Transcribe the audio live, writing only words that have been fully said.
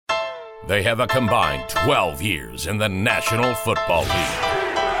They have a combined 12 years in the National Football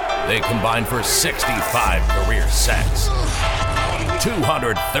League. They combined for 65 career sacks,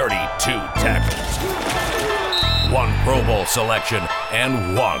 232 tackles, 1 Pro Bowl selection,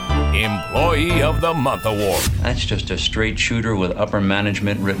 and 1 Employee of the Month award. That's just a straight shooter with upper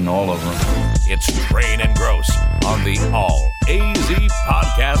management written all over him. It's Train and Gross on the All AZ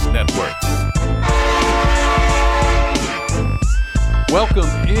Podcast Network. Welcome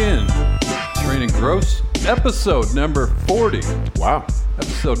in, Train and Gross, episode number 40. Wow.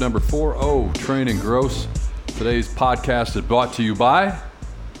 Episode number 40, Train and Gross. Today's podcast is brought to you by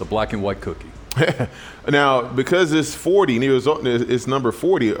the Black and White Cookie. Now, because it's 40, it's number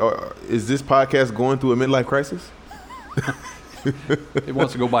 40, is this podcast going through a midlife crisis? It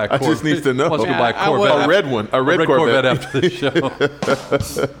wants to go buy a Corvette. I just need to know. It wants to go buy a Corvette. A red one. A red Corvette after the show.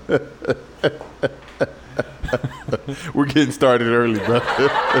 We're getting started early, bro.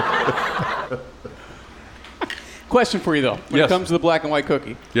 Question for you, though, when it comes to the Black and White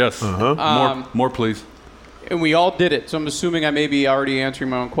Cookie. Yes. More, please. And we all did it, so I'm assuming I may be already answering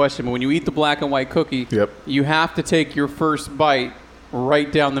my own question, but when you eat the Black and White Cookie, you have to take your first bite right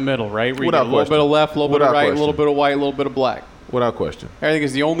down the middle, right? Where you get a little bit of left, a little bit of right, a little bit of white, a little bit of black. Without question. I think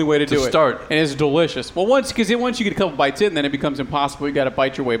it's the only way to do it. Start. And it's delicious. Well, once you get a couple bites in, then it becomes impossible. You got to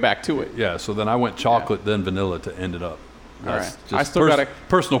bite your way back to it. Yeah, so then I went chocolate, then vanilla to end it up. All right. Just I still got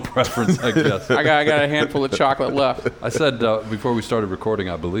personal preference, I guess. I got a handful of chocolate left. I said before we started recording,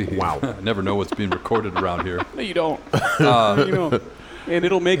 I believe. Wow. I never know what's being recorded around here. No, you don't. You don't. And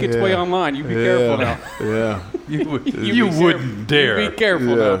it'll make its way online. You be careful now. Yeah. You wouldn't dare. You be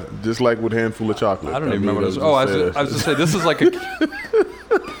careful now. Just like with Handful of Chocolate. I don't even remember what I was going to say. This is like a...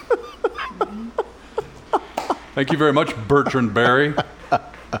 Thank you very much, Bertrand Barry.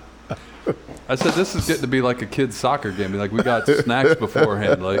 I said this is getting to be like a kid's soccer game. Like we got snacks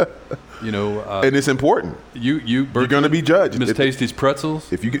beforehand, like and it's important. You're going to be judged. Miss Tasty's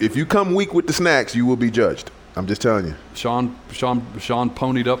pretzels. If you come weak with the snacks, you will be judged. I'm just telling you. Sean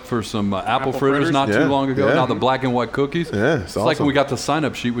ponied up for some apple fritters not too long ago. Yeah. Now the Black and White cookies. Yeah, it's like when we got the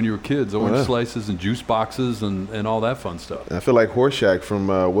sign-up sheet when you were kids, orange slices and juice boxes and all that fun stuff. I feel like Horseshack from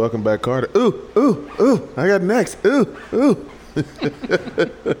Welcome Back, Carter. Ooh, I got next. Ooh.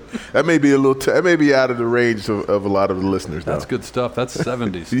 That may be that may be out of the range of a lot of the listeners. That's good stuff. That's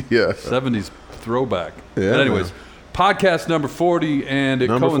 70s. Yeah. 70s throwback. Yeah, but anyways, podcast number 40, and it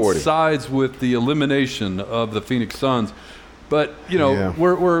coincides with the elimination of the Phoenix Suns. But,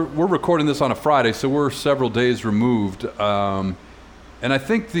 we're recording this on a Friday, so we're several days removed. And I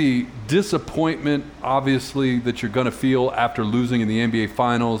think the disappointment, obviously, that you're going to feel after losing in the NBA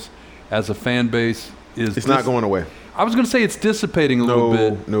Finals as a fan base is... It's not going away. I was going to say it's dissipating a little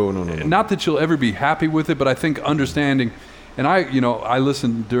bit. No. Not that you'll ever be happy with it, but I think understanding... And I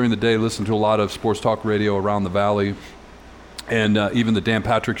listen during the day, listen to a lot of sports talk radio around the Valley and even the Dan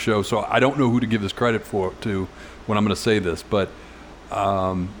Patrick Show. So I don't know who to give this credit to when I'm going to say this. But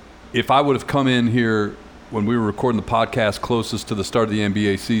if I would have come in here when we were recording the podcast closest to the start of the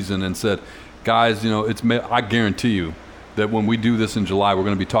NBA season and said, guys, I guarantee you that when we do this in July, we're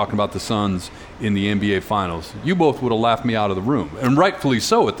going to be talking about the Suns in the NBA Finals, you both would have laughed me out of the room. And rightfully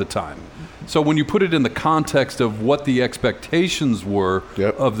so at the time. So when you put it in the context of what the expectations were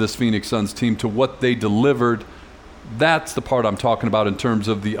of this Phoenix Suns team to what they delivered, that's the part I'm talking about in terms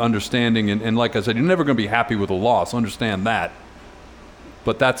of the understanding. And like I said, you're never going to be happy with a loss. Understand that.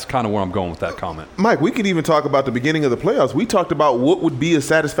 But that's kind of where I'm going with that comment. Mike, we could even talk about the beginning of the playoffs. We talked about what would be a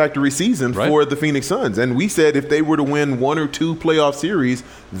satisfactory season for the Phoenix Suns. And we said if they were to win 1 or 2 playoff series,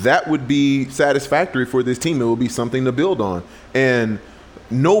 that would be satisfactory for this team. It would be something to build on. And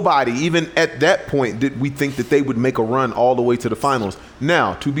nobody, even at that point, did we think that they would make a run all the way to the finals.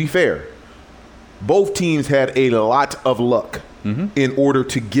 Now, to be fair, both teams had a lot of luck in order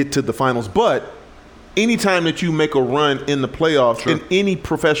to get to the finals. But anytime that you make a run in the playoffs in any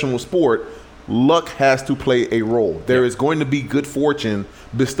professional sport, luck has to play a role. There is going to be good fortune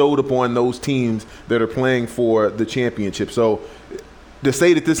bestowed upon those teams that are playing for the championship. So to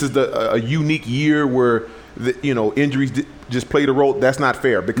say that this is a unique year where injuries just played a role, that's not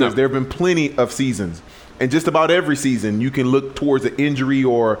fair, because there have been plenty of seasons. And just about every season, you can look towards an injury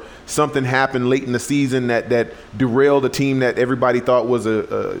or something happened late in the season that derailed a team that everybody thought was a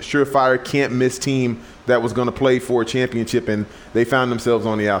surefire can't-miss team that was going to play for a championship, and they found themselves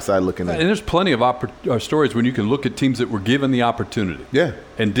on the outside looking in. And there's plenty of stories when you can look at teams that were given the opportunity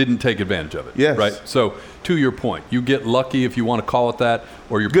and didn't take advantage of it. Yes. Right? So, to your point, you get lucky, if you want to call it that,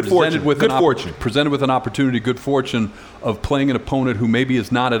 or you're presented with an opportunity, good fortune of playing an opponent who maybe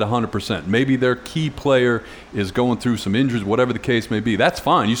is not at 100%. Maybe their key player is going through some injuries, whatever the case may be. That's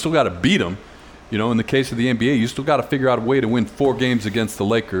fine. You still got to beat them. You know, in the case of the NBA, you still got to figure out a way to win 4 games against the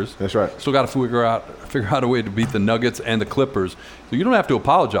Lakers. That's right. Still got to figure out a way to beat the Nuggets and the Clippers. So you don't have to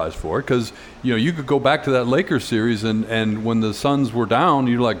apologize for it, because you know you could go back to that Lakers series and when the Suns were down,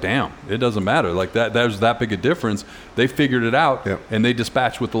 you're like, damn, it doesn't matter. Like there's that big a difference. They figured it out and they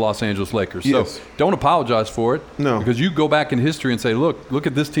dispatched with the Los Angeles Lakers. Yes. So don't apologize for it. No, because you go back in history and say, look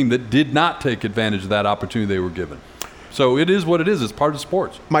at this team that did not take advantage of that opportunity they were given. So it is what it is. It's part of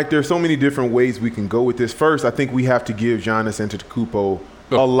sports. Mike, there's so many different ways we can go with this. First, I think we have to give Giannis Antetokounmpo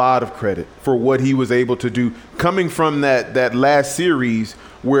a lot of credit for what he was able to do, coming from that last series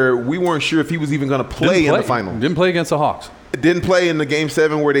where we weren't sure if he was even going to play in the final. Didn't play against the Hawks. Didn't play in the Game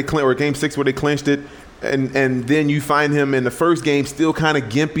 7 or Game 6 where they clinched it. And then you find him in the first game still kind of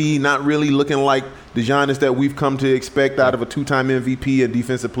gimpy, not really looking like the Giannis that we've come to expect out of a 2-time MVP and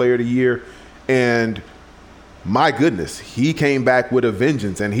Defensive Player of the Year. And my goodness, he came back with a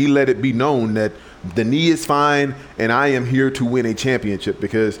vengeance, and he let it be known that the knee is fine and I am here to win a championship,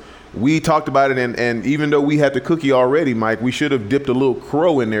 because we talked about it. And even though we had the cookie already, Mike, we should have dipped a little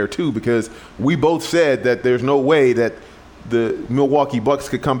crow in there too, because we both said that there's no way that the Milwaukee Bucks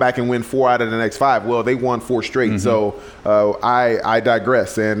could come back and win 4 out of the next 5. Well, they won 4 straight. So I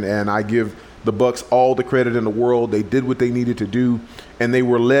digress, and I give the Bucks all the credit in the world. They did what they needed to do, and they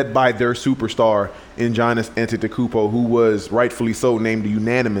were led by their superstar in Giannis Antetokounmpo, who was rightfully so named the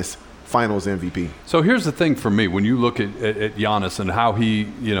unanimous Finals MVP. So here's the thing for me, when you look at Giannis and how he,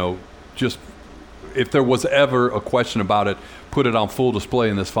 just if there was ever a question about it, put it on full display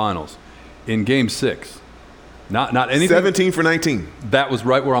in this Finals. In Game 6, not anything. 17 for 19. That was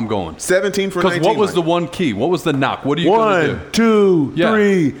right where I'm going. 17 for 19. Because what was the one key? What was the knock? What are you going to1, do? 2,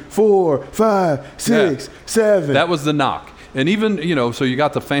 3, 4, 5, 6, 7. That was the knock. And even, so you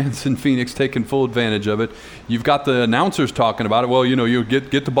got the fans in Phoenix taking full advantage of it. You've got the announcers talking about it. Well, you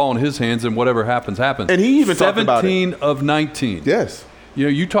get the ball in his hands and whatever happens, happens. And he even talked about it. 17 of 19. Yes.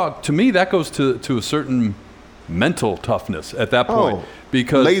 You talk, to me, that goes to a certain mental toughness at that point. Oh,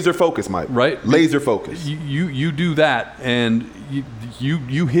 because laser focus, Mike. Right? Laser focus. You do that, and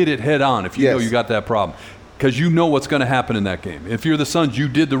you hit it head on if you know you got that problem. Because you know what's going to happen in that game. If you're the Suns, you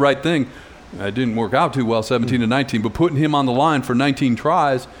did the right thing. It didn't work out too well, 17 to 19, but putting him on the line for 19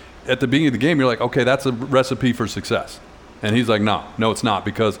 tries at the beginning of the game, you're like, okay, that's a recipe for success. And he's like, no, it's not,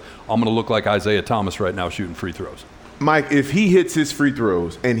 because I'm going to look like Isaiah Thomas right now shooting free throws. Mike, if he hits his free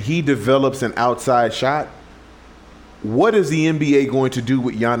throws and he develops an outside shot, what is the NBA going to do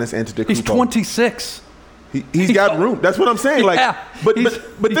with Giannis Antetokounmpo? He's 26. He's got room. That's what I'm saying.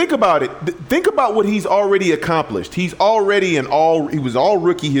 But think about it. Think about what he's already accomplished. He's already he was all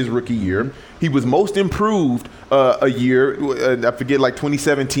rookie his rookie year. He was most improved a year. I forget, like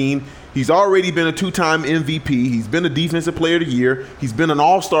 2017. He's already been a 2-time MVP. He's been a Defensive Player of the Year. He's been an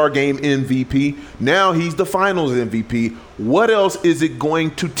All-Star Game MVP. Now he's the Finals MVP. What else is it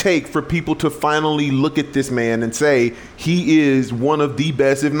going to take for people to finally look at this man and say he is one of the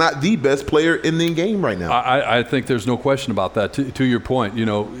best, if not the best player in the game right now? I think there's no question about that. To your point,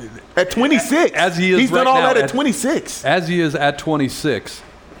 at 26, as he is, he's right done all now, that at 26. As he is at 26,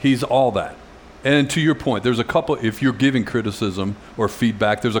 he's all that. And to your point, there's a couple, if you're giving criticism or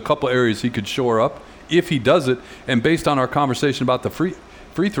feedback, there's a couple areas he could shore up if he does it. And based on our conversation about the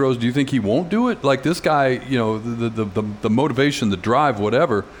free throws, do you think he won't do it? Like this guy, the motivation, the drive,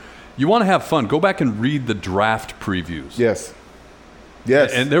 whatever. You want to have fun. Go back and read the draft previews. Yes.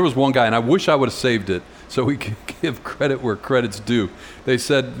 And there was one guy, and I wish I would have saved it so we can give credit where credit's due. They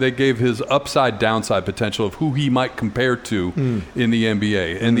said they gave his upside downside potential of who he might compare to in the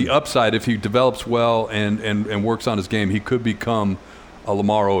NBA. And the upside, if he develops well and works on his game, he could become a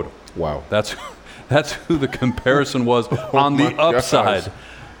Lamar Odom. Wow. That's who the comparison was on the upside. Gosh.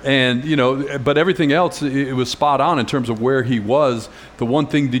 And, but everything else, it was spot on in terms of where he was. The one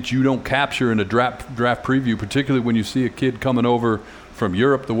thing that you don't capture in a draft preview, particularly when you see a kid coming over from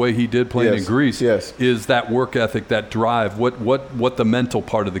Europe the way he did playing in Greece, is that work ethic, that drive, what the mental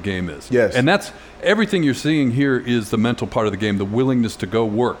part of the game is. Yes. And that's everything you're seeing here is the mental part of the game, the willingness to go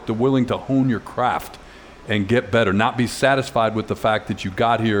work, the willing to hone your craft and get better, not be satisfied with the fact that you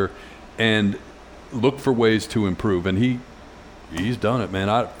got here and look for ways to improve. And he's done it, man.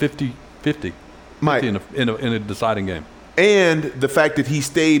 50-50 Mike, in a deciding game. And the fact that he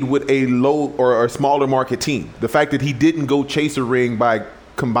stayed with a low or a smaller market team. The fact that he didn't go chase a ring by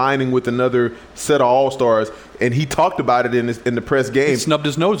combining with another set of all-stars. And he talked about it in the press game. He snubbed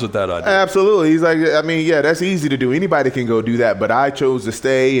his nose at that idea. Absolutely. He's like, I mean, yeah, that's easy to do. Anybody can go do that. But I chose to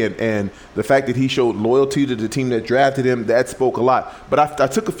stay. And the fact that he showed loyalty to the team that drafted him, that spoke a lot. But I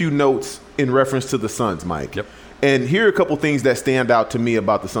took a few notes in reference to the Suns, Mike. Yep. And here are a couple things that stand out to me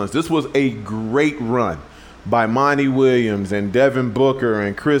about the Suns. This was a great run by Monty Williams and Devin Booker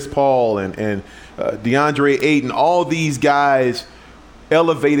and Chris Paul and DeAndre Ayton. All these guys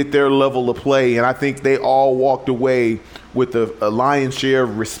elevated their level of play, and I think they all walked away with a lion's share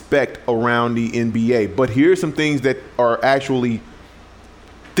of respect around the NBA. But here's some things that are actually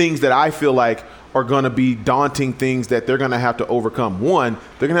things that I feel like are going to be daunting things that they're going to have to overcome. One,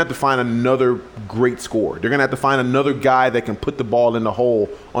 they're going to have to find another great scorer. They're going to have to find another guy that can put the ball in the hole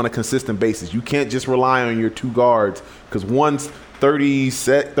on a consistent basis. You can't just rely on your two guards because one's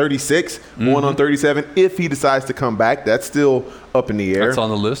 36, one on 37. If he decides to come back, that's still up in the air. That's on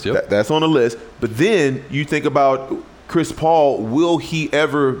the list, yep. That's on the list. But then you think about Chris Paul. Will he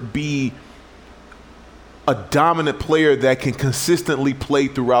ever be a dominant player that can consistently play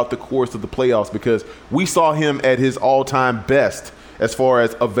throughout the course of the playoffs? Because we saw him at his all-time best as far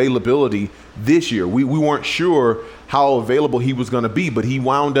as availability this year. We weren't sure how available he was going to be, but he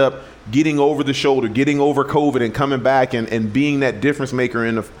wound up getting over the shoulder, getting over COVID and coming back and being that difference maker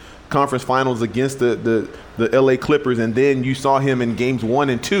in the conference finals against the LA Clippers. And then you saw him in games 1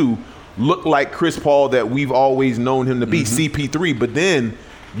 and 2 look like Chris Paul that we've always known him to be, CP3. But then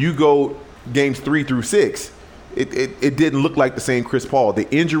you go games 3 through 6, it didn't look like the same Chris Paul. The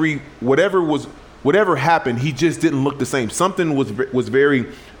injury, whatever happened, he just didn't look the same. Something was very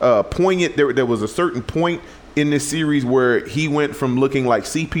poignant. There was a certain point in this series where he went from looking like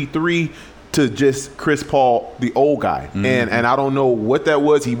CP3 to just Chris Paul, the old guy. And I don't know what that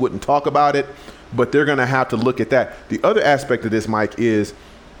was. He wouldn't talk about it, but they're going to have to look at that. The other aspect of this, Mike, is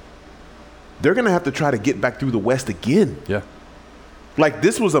they're going to have to try to get back through the West again. Yeah. Like,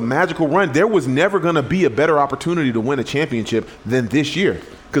 this was a magical run. There was never going to be a better opportunity to win a championship than this year.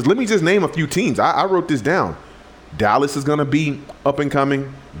 Because let me just name a few teams. I wrote this down. Dallas is going to be up and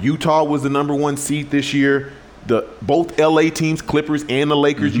coming. Utah was the number 1 seed this year. Both LA teams, Clippers and the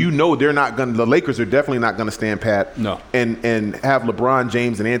Lakers, you know the Lakers are definitely not going to stand pat. No. And have LeBron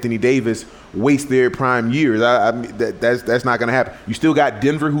James and Anthony Davis waste their prime years. That's not going to happen. You still got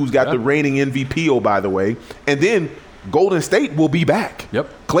Denver, who's got the reigning MVP, oh, by the way. And then Golden State will be back. Yep.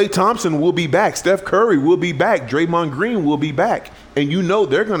 Klay Thompson will be back. Steph Curry will be back. Draymond Green will be back. And you know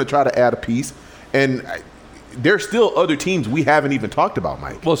they're going to try to add a piece. And there's still other teams we haven't even talked about,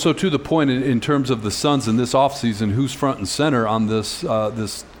 Mike. Well, so to the point in terms of the Suns in this offseason, who's front and center on this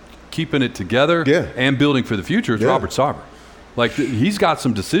keeping it together and building for the future is Robert Sarver. Like, he's got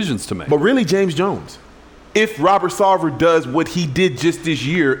some decisions to make. But really, James Jones. If Robert Sarver does what he did just this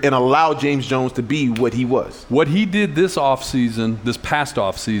year and allow James Jones to be what he was. What he did this offseason, this past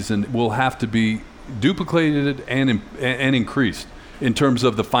offseason, will have to be duplicated and increased in terms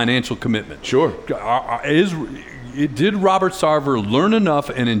of the financial commitment. Sure. Did Robert Sarver learn enough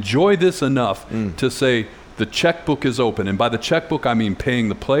and enjoy this enough to say the checkbook is open? And by the checkbook, I mean paying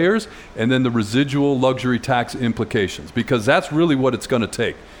the players and then the residual luxury tax implications, because that's really what it's going to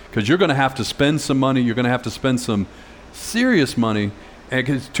take. Because you're going to have to spend some money. You're going to have to spend some serious money. And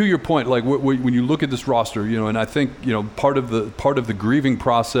cause to your point, like when you look at this roster, and I think part of the grieving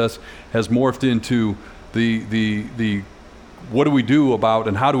process has morphed into the what do we do about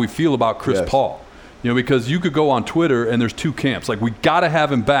and how do we feel about Chris Paul? Because you could go on Twitter and there's two camps. Like, we got to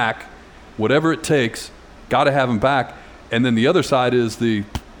have him back, whatever it takes. Got to have him back. And then the other side is the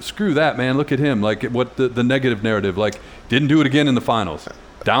screw that, man. Look at him. Like, what the negative narrative? Like, didn't do it again in the finals.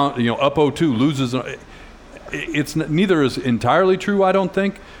 Down, up 0-2, loses. It's neither is entirely true, I don't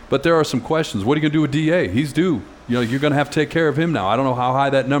think, but there are some questions. What are you going to do with DA? He's due. You're going to have to take care of him now. I don't know how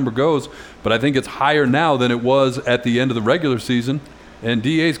high that number goes, but I think it's higher now than it was at the end of the regular season, and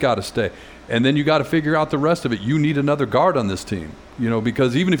DA's got to stay. And then you got to figure out the rest of it. You need another guard on this team,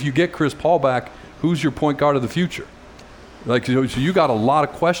 because even if you get Chris Paul back, who's your point guard of the future? Like, so you got a lot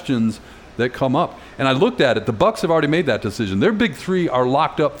of questions that come up. And I looked at it. The Bucks have already made that decision. Their big three are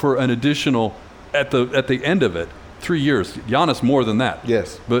locked up for an additional, at the end of it, 3 years. Giannis more than that.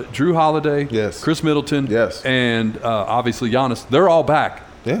 Yes. But Drew Holiday, yes. Chris Middleton, yes. And obviously Giannis, they're all back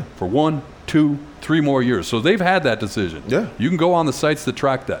for 1, 2, 3 more years. So they've had that decision. Yeah. You can go on the sites that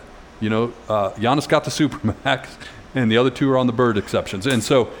track that. Giannis got the Supermax, and the other 2 are on the Bird exceptions. And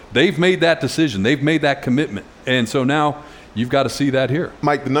so they've made that decision. They've made that commitment. And so now you've got to see that here.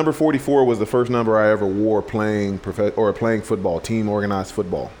 Mike, the number 44 was the first number I ever wore playing football, team organized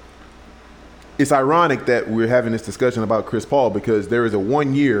football. It's ironic that we're having this discussion about Chris Paul because there is a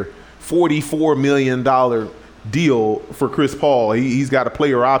 1-year, $44 million deal for Chris Paul. He's got a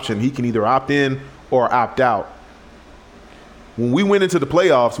player option. He can either opt in or opt out. When we went into the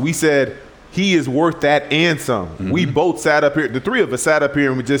playoffs, we said he is worth that and some. Mm-hmm. We both sat up here. The three of us sat up here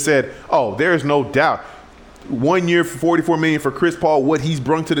and we just said, oh, there's no doubt. 1 year for $44 million for Chris Paul, what he's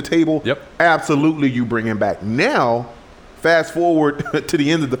brought to the table, yep. Absolutely you bring him back. Now, fast forward to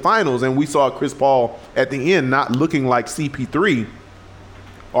the end of the finals, and we saw Chris Paul at the end not looking like CP3.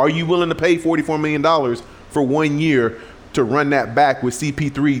 Are you willing to pay $44 million for 1 year to run that back with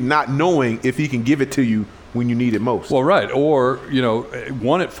CP3, not knowing if he can give it to you when you need it most? Well, right. Or,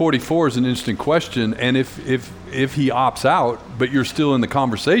 1 at 44 is an interesting question, and if he opts out, but you're still in the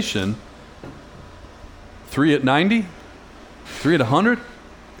conversation, 3 at 90? 3 at 100?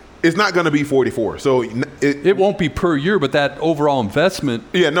 It's not going to be 44. So it won't be per year, but that overall investment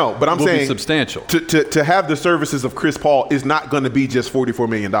but I'm will saying be substantial. To have the services of Chris Paul is not going to be just $44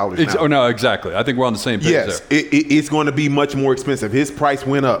 million now. Oh, no, exactly. I think we're on the same page there. Yes, it's going to be much more expensive. His price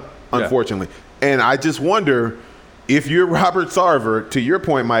went up, unfortunately. Yeah. And I just wonder if you're Robert Sarver, to your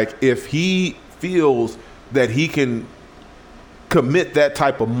point, Mike, if he feels that he can commit that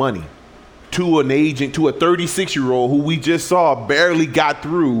type of money to an agent, to a 36-year-old who we just saw barely got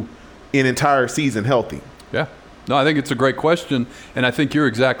through an entire season healthy. Yeah. No, I think it's a great question, and I think you're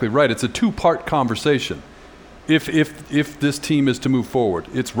exactly right. It's a two-part conversation. If this team is to move forward,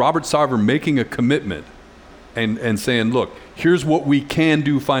 it's Robert Sarver making a commitment and saying, look, here's what we can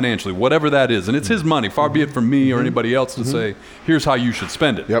do financially, whatever that is. And it's his money, far be it from me or anybody else to say, here's how you should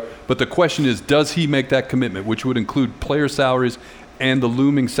spend it. Yep. But the question is, does he make that commitment, which would include player salaries and the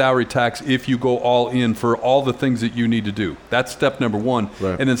looming salary tax if you go all in for all the things that you need to do. That's step number one.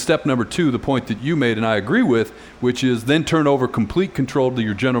 Right. And then step number two, the point that you made and I agree with, which is then turn over complete control to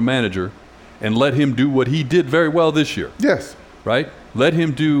your general manager and let him do what he did very well this year. Yes. Right? Let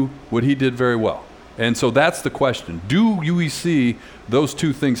him do what he did very well. And so that's the question. Do you see those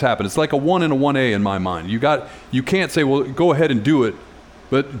two things happen? It's like a 1 and a 1A in my mind. You can't say, well, go ahead and do it,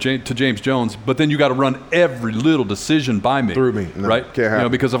 but to James Jones, but then you got to run every little decision by me. Through me. No, right? Can't happen.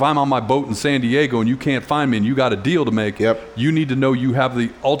 Because if I'm on my boat in San Diego and you can't find me and you got a deal to make, you need to know you have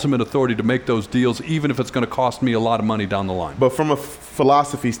the ultimate authority to make those deals, even if it's going to cost me a lot of money down the line. But from a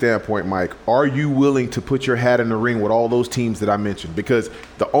philosophy standpoint, Mike, are you willing to put your hat in the ring with all those teams that I mentioned? Because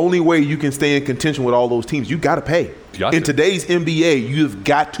the only way you can stay in contention with all those teams, you got to pay. In today's NBA, you've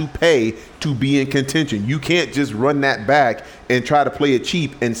got to pay to be in contention. You can't just run that back and try to play it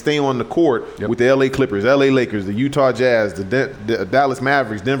cheap and stay on the court with the LA Clippers, LA Lakers, the Utah Jazz, the Dallas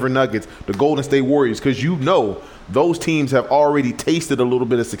Mavericks, Denver Nuggets, the Golden State Warriors, because those teams have already tasted a little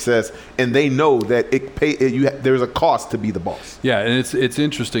bit of success, and they know that there's a cost to be the boss. Yeah, and it's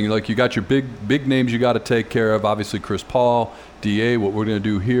interesting. Like, you got your big names you got to take care of. Obviously, Chris Paul, DA, what we're going to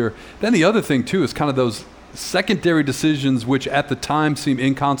do here. Then the other thing, too, is kind of those secondary decisions which at the time seem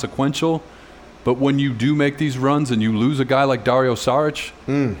inconsequential, but when you do make these runs and you lose a guy like Dario Saric,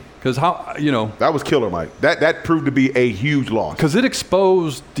 because that was killer, Mike. That proved to be a huge loss because it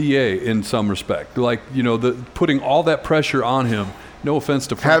exposed DA in some respect. Like, putting all that pressure on him. No offense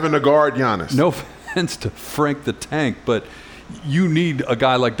to Frank, having to guard Giannis. No offense to Frank the Tank, but you need a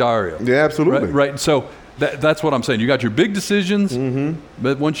guy like Dario. Yeah, absolutely. Right. So that's what I'm saying. You got your big decisions,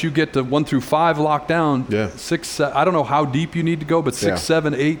 but once you get to 1 through 5 locked down, 6, I don't know how deep you need to go, but 6,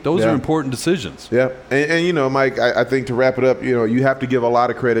 7, 8, those are important decisions. Yeah, and Mike, I think to wrap it up, you have to give a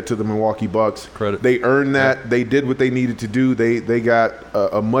lot of credit to the Milwaukee Bucks. They earned that. Yeah. They did what they needed to do. They got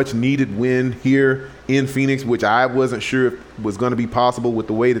a much needed win here in Phoenix, which I wasn't sure if was going to be possible with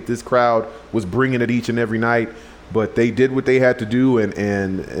the way that this crowd was bringing it each and every night. But they did what they had to do,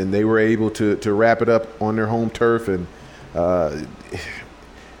 and they were able to wrap it up on their home turf. And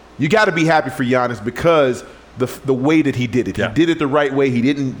you got to be happy for Giannis because the way that he did it. Yeah. He did it the right way. He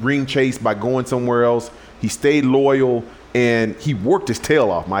didn't ring chase by going somewhere else. He stayed loyal, and he worked his tail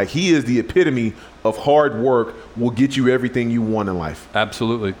off, Mike. He is the epitome of hard work will get you everything you want in life.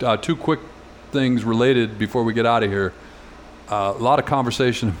 Absolutely. 2 quick things related before we get out of here. A lot of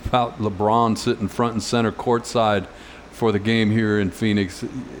conversation about LeBron sitting front and center courtside for the game here in Phoenix.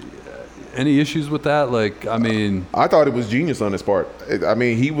 Any issues with that? I thought it was genius on his part.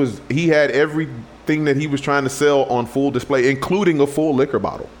 He had everything that he was trying to sell on full display, including a full liquor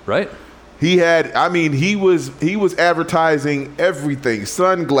bottle. Right. He was advertising everything: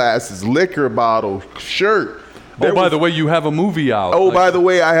 sunglasses, liquor bottle, shirt. by the way, you have a movie out. Oh, by the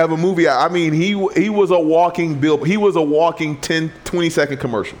way, I have a movie out. I mean, he was a walking bill. He was a walking 10, 20-second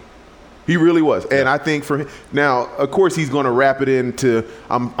commercial. He really was. And I think for him, now, of course, he's going to wrap it into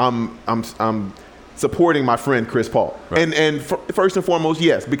I'm supporting my friend Chris Paul. Right. And first and foremost,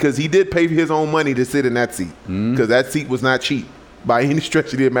 yes, because he did pay his own money to sit in that seat, because that seat was not cheap by any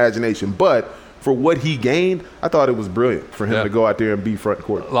stretch of the imagination. But for what he gained, I thought it was brilliant for him to go out there and be front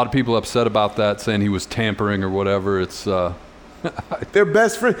court. A lot of people upset about that, saying he was tampering or whatever. It's their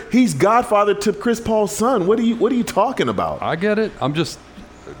best friend. He's godfather to Chris Paul's son. What are you talking about? I get it. I'm just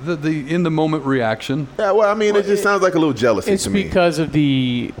the in the moment reaction. Yeah, well, I mean, it just sounds like a little jealousy to me. It's because of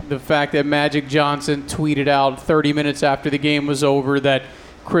the fact that Magic Johnson tweeted out 30 minutes after the game was over that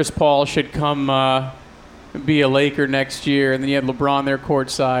Chris Paul should come be a Laker next year, and then you had LeBron there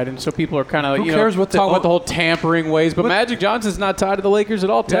courtside, and so people are kind of talking about the whole tampering ways. But Magic Johnson's not tied to the Lakers at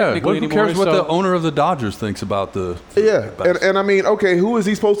all technically anymore. Who cares what the owner of the Dodgers thinks about the? And I mean, okay, who is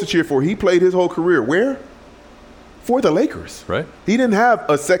he supposed to cheer for? He played his whole career where? For the Lakers. Right. He didn't have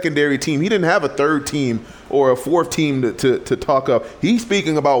a secondary team. He didn't have a third team or a fourth team to talk up. He's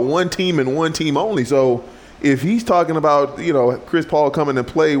speaking about one team and one team only. So if he's talking about, Chris Paul coming and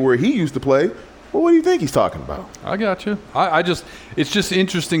play where he used to play, well, what do you think he's talking about? I got you. It's just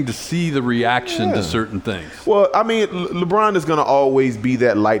interesting to see the reaction to certain things. Well, I mean, LeBron is going to always be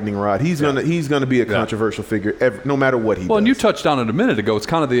that lightning rod. He's going to be a controversial figure no matter what he does. Well, and you touched on it a minute ago. It's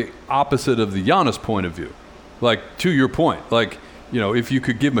kind of the opposite of the Giannis point of view. Like, to your point, if you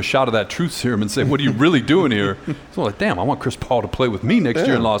could give him a shot of that truth serum and say, what are you really doing here? It's like, damn, I want Chris Paul to play with me next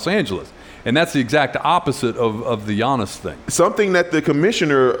year in Los Angeles. And that's the exact opposite of the Giannis thing. Something that the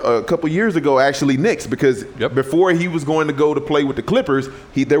commissioner a couple years ago actually nixed, because before he was going to go to play with the Clippers,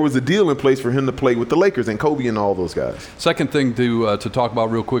 there was a deal in place for him to play with the Lakers and Kobe and all those guys. Second thing to talk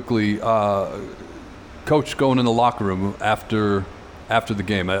about real quickly, Coach going in the locker room after the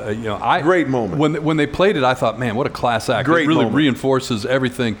game. Great moment. When they played it, I thought, man, what a class act. Great it really moment. Reinforces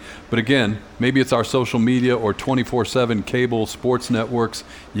everything. But again, maybe it's our social media or 24/7 cable sports networks.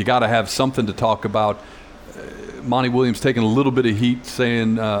 You got to have something to talk about. Monty Williams taking a little bit of heat,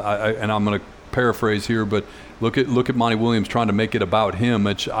 saying, and I'm going to paraphrase here, but look at Monty Williams trying to make it about him,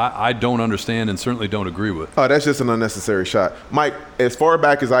 which I don't understand and certainly don't agree with. Oh, that's just an unnecessary shot. Mike, as far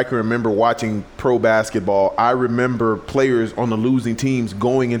back as I can remember watching pro basketball, I remember players on the losing teams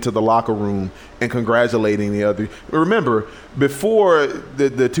going into the locker room and congratulating the other. Remember, before the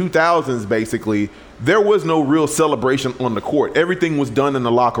 2000s, basically, there was no real celebration on the court. Everything was done in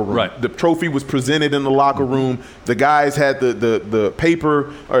the locker room. Right. The trophy was presented in the locker room. The guys had the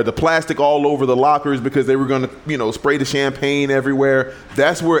paper or the plastic all over the lockers because they were going to, spray the champagne everywhere.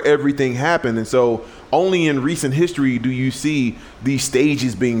 That's where everything happened. And so only in recent history do you see these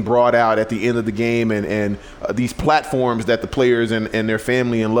stages being brought out at the end of the game and these platforms that the players and their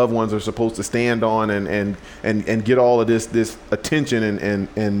family and loved ones are supposed to stand on and get all of this attention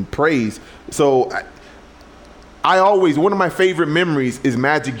and praise. So one of my favorite memories is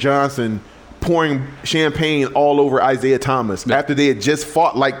Magic Johnson pouring champagne all over Isaiah Thomas after they had just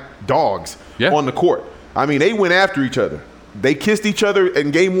fought like dogs on the court. I mean, they went after each other. They kissed each other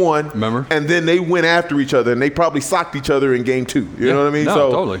in game one. Remember? And then they went after each other, and they probably socked each other in game two. You know what I mean?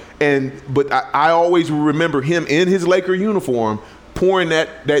 No, totally. But I always remember him in his Laker uniform pouring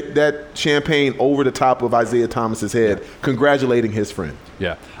that champagne over the top of Isaiah Thomas's head, congratulating his friend.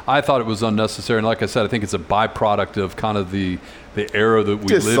 Yeah. I thought it was unnecessary. And like I said, I think it's a byproduct of kind of the era that we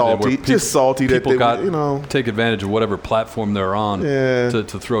live in. Just salty that people take advantage of whatever platform they're on to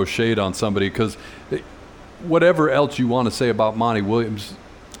throw shade on somebody. Because whatever else you want to say about Monty Williams,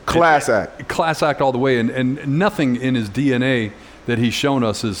 class act all the way, and nothing in his DNA that he's shown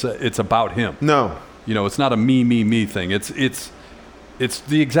us is it's about him. No, it's not a me thing. It's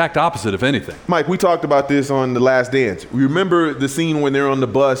the exact opposite, if anything. Mike, we talked about this on The Last Dance. Remember the scene when they're on the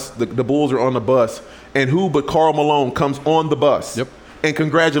bus, the Bulls are on the bus, and who but Karl Malone comes on the bus and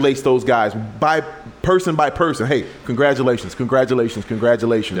congratulates those guys by person. Hey, congratulations.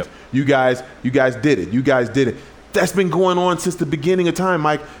 Yep. You guys did it. You guys did it. That's been going on since the beginning of time,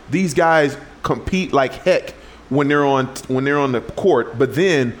 Mike. These guys compete like heck when they're on the court, but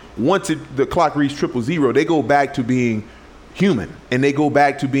then once the clock reaches 000, they go back to being human, and they go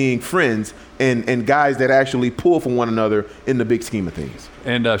back to being friends and guys that actually pull for one another in the big scheme of things.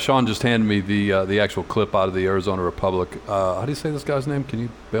 And Sean just handed me the actual clip out of the Arizona Republic. How do you say this guy's name? Can you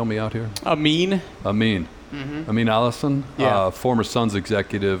bail me out here? Amin. Mm-hmm. Amin Allison, former Suns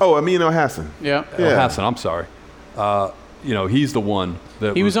executive. Oh, Amin El-Hassan. Yeah. El-Hassan, I'm sorry. He's the one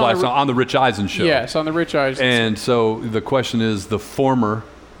that he was on the Rich Eisen show. Yes, on the Rich Eisen. And so the question is, the former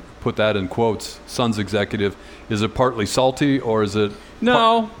put that in quotes, Suns executive. Is it partly salty, or is it?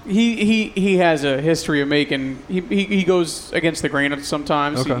 No, he has a history of making. He goes against the grain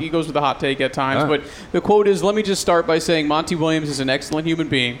sometimes. Okay. He goes with a hot take at times. Right. But the quote is, "Let me just start by saying Monty Williams is an excellent human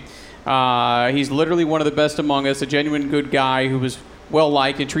being. He's literally one of the best among us. A genuine good guy who was well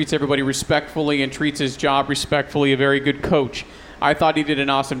liked and treats everybody respectfully and treats his job respectfully. A very good coach." I thought he did an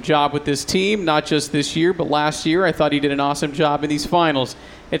awesome job with this team, not just this year, but last year. I thought he did an awesome job in these finals.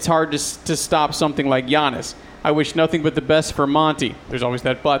 It's hard to stop something like Giannis. I wish nothing but the best for Monty. There's always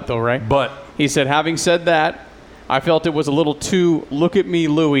that but, though, right? But. He said, having said that, I felt it was a little too look at me,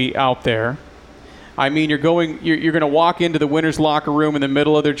 Louie, out there. I mean, you're going to walk into the winner's locker room in the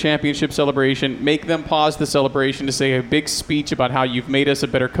middle of their championship celebration, make them pause the celebration to say a big speech about how you've made us a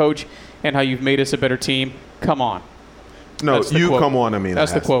better coach and how you've made us a better team. Come on. No, you quote. Come on. I mean,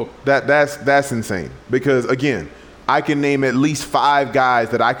 that's the quote. That's insane. Because again, I can name at least 5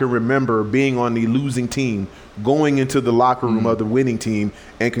 guys that I can remember being on the losing team, going into the locker room of the winning team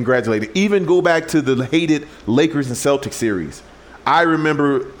and congratulating. Even go back to the hated Lakers and Celtics series. I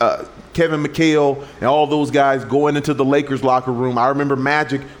remember Kevin McHale and all those guys going into the Lakers locker room. I remember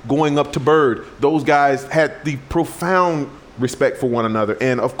Magic going up to Bird. Those guys had the profound respect for one another,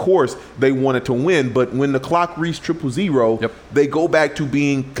 and of course they wanted to win, but when the clock reached 000, they go back to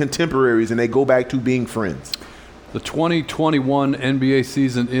being contemporaries and they go back to being friends. The 2021 NBA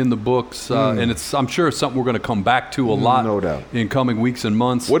season in the books, and I'm sure it's something we're going to come back to a lot, no doubt, in coming weeks and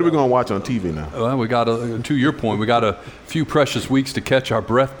months. What are we going to watch on TV now? Well, we got to your point, we got a few precious weeks to catch our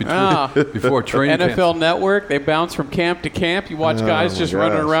breath before training camp. NFL Network, they bounce from camp to camp. You watch guys just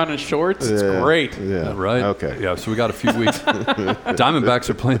running around in shorts. It's great. Yeah. Right? Okay. Yeah, so we got a few weeks. Diamondbacks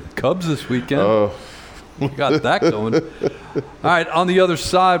are playing the Cubs this weekend. Oh. We got that going. All right, on the other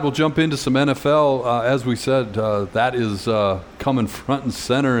side, we'll jump into some NFL. As we said, that is coming front and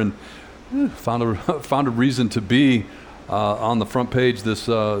center, and found a reason to be on the front page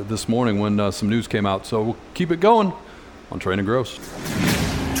this morning when some news came out. So we'll keep it going on Train and Gross.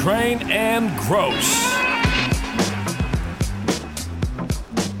 Train and Gross.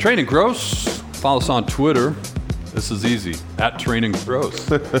 Train and Gross. Follow us on Twitter. This is easy, at Train and Gross.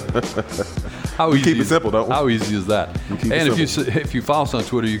 How easy? Keep it simple, don't we? How easy is that? And if you follow us on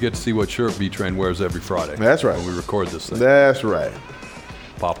Twitter, you get to see what shirt B-Train wears every Friday. That's right. When we record this thing. That's right.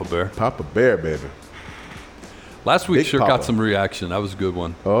 Papa Bear. Papa Bear, baby. Last week's shirt got some reaction. That was a good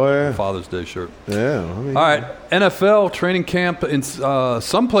one. Oh, yeah. Father's Day shirt. Yeah. All right. NFL training camp in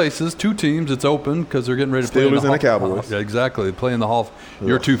some places, 2 teams, it's open because they're getting ready to play in the Steelers and the Cowboys. Yeah, exactly. They play in the Hall.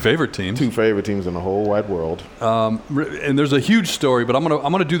 Your 2 favorite teams. 2 favorite teams in the whole wide world. And there's a huge story, but I'm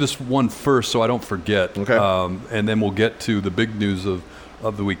gonna do this one first so I don't forget. Okay. And then we'll get to the big news of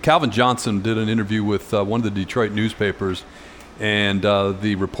the week. Calvin Johnson did an interview with one of the Detroit newspapers. And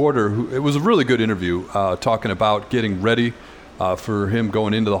the reporter, it was a really good interview, talking about getting ready for him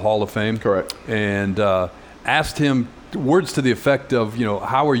going into the Hall of Fame. Correct. And asked him words to the effect of,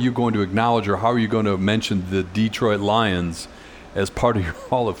 how are you going to acknowledge or how are you going to mention the Detroit Lions as part of your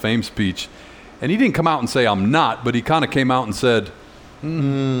Hall of Fame speech? And he didn't come out and say, I'm not, but he kind of came out and said,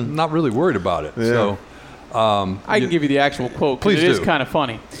 not really worried about it. Yeah. So I can give you the actual quote because it is kind of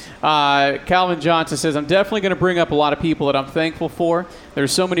funny. Calvin Johnson says, I'm definitely going to bring up a lot of people that I'm thankful for.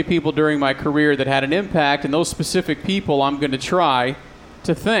 There's so many people during my career that had an impact, and those specific people I'm going to try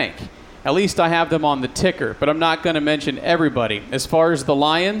to thank. At least I have them on the ticker, but I'm not going to mention everybody. As far as the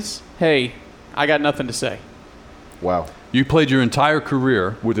Lions, hey, I got nothing to say. Wow. You played your entire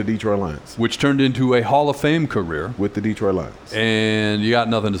career with the Detroit Lions, which turned into a Hall of Fame career with the Detroit Lions, and you got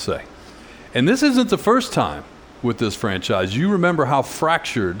nothing to say. And this isn't the first time with this franchise. You remember how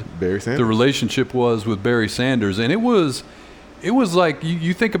fractured the relationship was with Barry Sanders, and it was like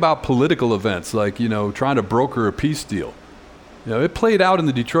you think about political events, like trying to broker a peace deal. It played out in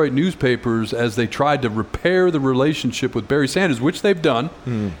the Detroit newspapers as they tried to repair the relationship with Barry Sanders, which they've done,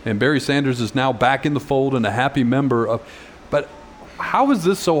 and Barry Sanders is now back in the fold and a happy member of. But how is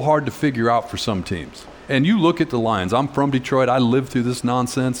this so hard to figure out for some teams? And you look at the Lions. I'm from Detroit. I lived through this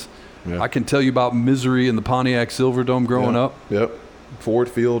nonsense. Yeah. I can tell you about misery in the Pontiac Silverdome growing up. Yep. Ford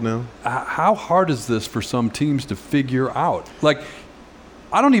Field now. How hard is this for some teams to figure out? Like,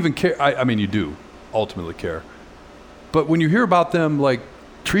 I don't even care. I mean, you do ultimately care. But when you hear about them, like,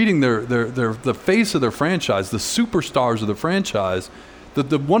 treating the face of their franchise, the superstars of the franchise,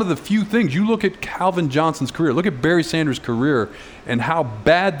 the one of the few things, you look at Calvin Johnson's career, look at Barry Sanders' career, and how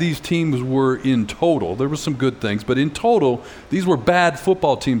bad these teams were in total. There were some good things, but in total, these were bad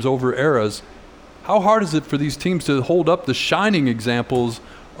football teams over eras. How hard is it for these teams to hold up the shining examples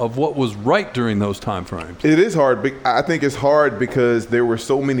of what was right during those time frames. It is hard. I think it's hard because there were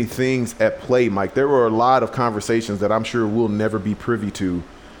so many things at play, Mike. There were a lot of conversations that I'm sure we'll never be privy to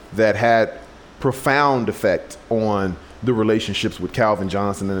that had profound effect on the relationships with Calvin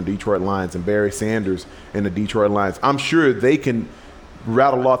Johnson and the Detroit Lions and Barry Sanders and the Detroit Lions. I'm sure they can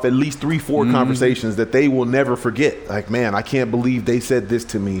rattle off at least 3-4 conversations that they will never forget. Like, man, I can't believe they said this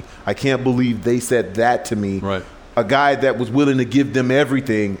to me. I can't believe they said that to me. Right. A guy that was willing to give them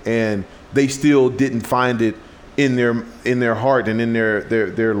everything, and they still didn't find it in their heart and in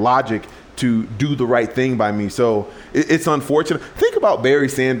their logic to do the right thing by me. So it's unfortunate. Think about Barry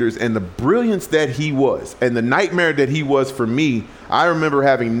Sanders and the brilliance that he was and the nightmare that he was for me. I remember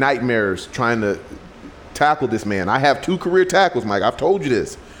having nightmares trying to tackle this man. I have 2 career tackles, Mike. I've told you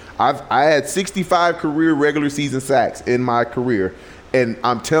this. I had 65 career regular season sacks in my career, and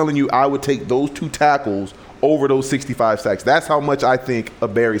I'm telling you, I would take those 2 tackles over those 65 sacks. That's how much I think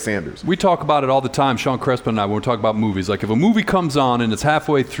of Barry Sanders. We talk about it all the time, Sean Crespin and I, when we talk about movies. Like, if a movie comes on and it's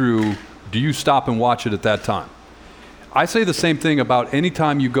halfway through, do you stop and watch it at that time? I say the same thing about any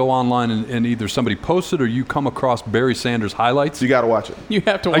time you go online and either somebody posts it or you come across Barry Sanders highlights. You got to watch it. You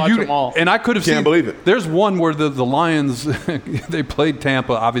have to watch them all. And I could have Can't believe it. There's one where the Lions, they played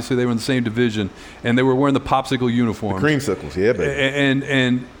Tampa. Obviously, they were in the same division, and they were wearing the popsicle uniforms. The creamsicles, yeah, baby.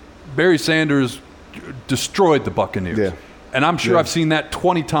 And Barry Sanders destroyed the Buccaneers. Yeah. And I'm sure I've seen that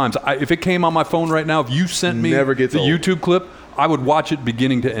 20 times. If it came on my phone right now, if you sent me the YouTube clip, I would watch it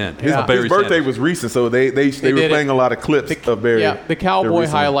beginning to end. His birthday was recent, so they were playing a lot of clips of Barry. Yeah, the cowboy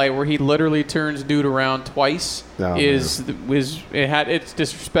highlight where he literally turns dude around twice it's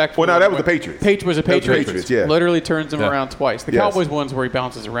disrespectful. Well, no, that was the Patriots. Was a Patriots. Patriots, yeah. Literally turns him around twice. The Cowboys one's where he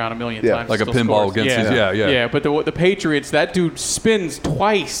bounces around a million times. Like a pinball against his, Yeah, but the Patriots, that dude spins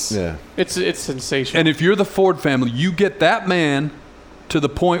twice. Yeah. It's sensational. And if you're the Ford family, you get that man to the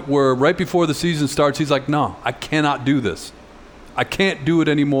point where right before the season starts, he's like, no, I cannot do this. I can't do it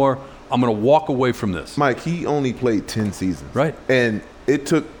anymore. I'm going to walk away from this. Mike, he only played 10 seasons. Right. And it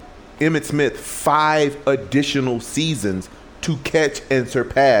took Emmitt Smith 5 additional seasons to catch and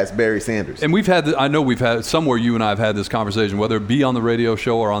surpass Barry Sanders. And I know we've had, somewhere you and I have had this conversation, whether it be on the radio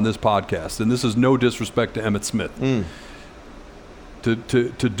show or on this podcast, and this is no disrespect to Emmitt Smith. To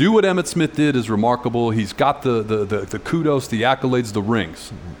do what Emmitt Smith did is remarkable. He's got the kudos, the accolades, the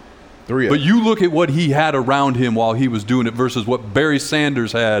rings. But you look at what he had around him while he was doing it versus what Barry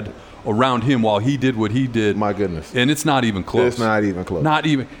Sanders had around him while he did what he did. My goodness. And it's not even close. It's not even close. Not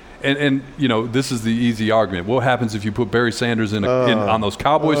even. And you know, this is the easy argument. What happens if you put Barry Sanders on those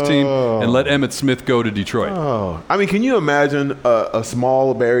Cowboys team and let Emmitt Smith go to Detroit? I mean, can you imagine a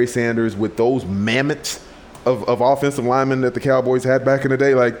small Barry Sanders with those mammoths of offensive linemen that the Cowboys had back in the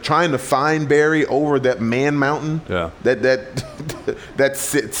day, like trying to find Barry over that man mountain, that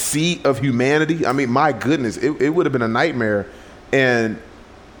sea of humanity? I mean, my goodness, it would have been a nightmare. And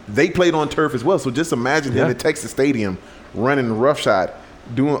they played on turf as well, so just imagine him at Texas Stadium running roughshod,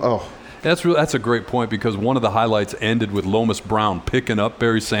 That's a great point, because one of the highlights ended with Lomas Brown picking up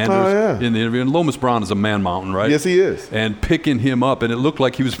Barry Sanders in the interview. And Lomas Brown is a man mountain, right? Yes, he is. And picking him up, and it looked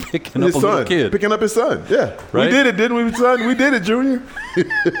like he was picking up a little kid. Picking up his son, yeah. Right? We did it, didn't we, son? We did it, Junior.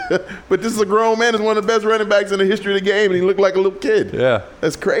 But this is a grown man. He's one of the best running backs in the history of the game, and he looked like a little kid. Yeah.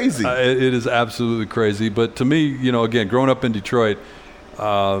 That's crazy. It is absolutely crazy. But to me, you know, again, growing up in Detroit,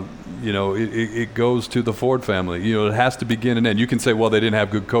 you know, it goes to the Ford family. You know, it has to begin and end. You can say, well, they didn't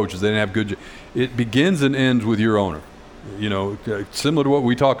have good coaches. They didn't have good. It begins and ends with your owner. You know, similar to what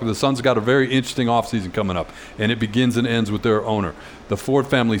we talked, the Suns got a very interesting offseason coming up, and it begins and ends with their owner. The Ford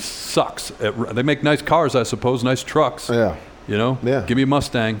family sucks. They make nice cars, I suppose, nice trucks. Yeah. You know? Yeah. Give me a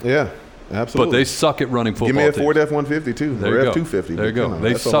Mustang. Yeah. Absolutely. But they suck at running football teams. Give me a Ford F-150 too, or F-250. There you go.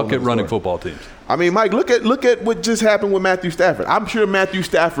 They suck at running football teams. I mean, Mike, look at what just happened with Matthew Stafford. I'm sure Matthew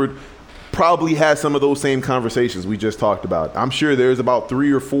Stafford probably has some of those same conversations we just talked about. I'm sure there's about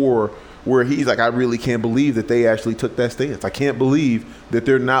 3 or 4 where he's like, I really can't believe that they actually took that stance. I can't believe that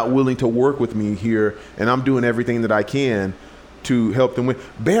they're not willing to work with me here, and I'm doing everything that I can to help them win.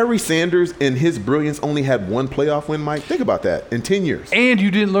 Barry Sanders, in his brilliance, only had 1 playoff win, Mike. Think about that, in 10 years. And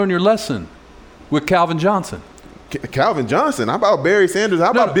you didn't learn your lesson with Calvin Johnson. Calvin Johnson? How about Barry Sanders? How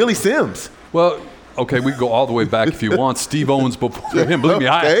about Billy Sims? Well, okay, we can go all the way back if you want. Steve Owens before him. Believe me,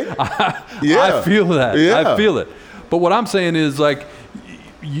 I feel that. Yeah. I feel it. But what I'm saying is, like,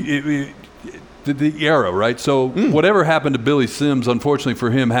 the era, right? So whatever happened to Billy Sims, unfortunately for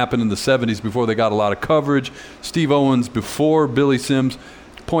him, happened in the 70s before they got a lot of coverage. Steve Owens before Billy Sims.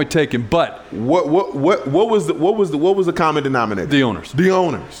 Point taken. But what was the common denominator? The owners. The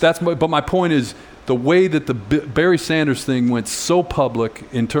owners. But my point is, the way that the Barry Sanders thing went so public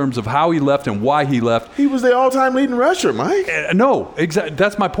in terms of how he left and why he left. He was the all-time leading rusher, Mike. No, exactly.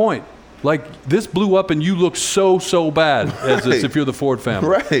 That's my point. Like, this blew up and you look so bad as if you're the Ford family.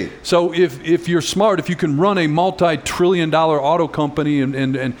 Right. So if you're smart, if you can run a multi-trillion-dollar auto company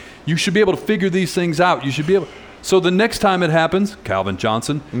and you should be able to figure these things out. You should be able. So the next time it happens, Calvin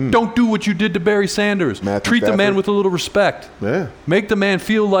Johnson, don't do what you did to Barry Sanders. Treat the man with a little respect. Yeah. Make the man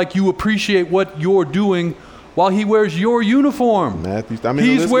feel like you appreciate what you're doing while he wears your uniform.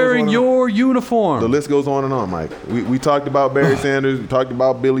 He's wearing your uniform. The list goes on and on, Mike. We talked about Barry Sanders. We talked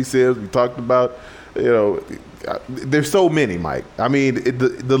about Billy Sibbs. We talked about, there's so many, Mike. I mean,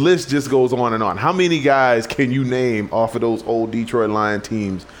 the list just goes on and on. How many guys can you name off of those old Detroit Lions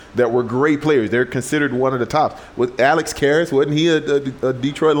teams that were great players? They're considered one of the tops. With Alex Karras, wasn't he a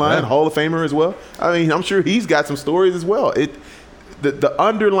Detroit Lion Hall of Famer as well? I mean, I'm sure he's got some stories as well. The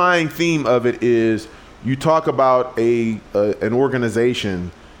underlying theme of it is, you talk about an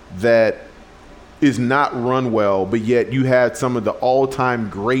organization that is not run well, but yet you had some of the all-time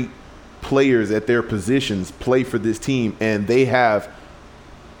great players at their positions play for this team, and they have,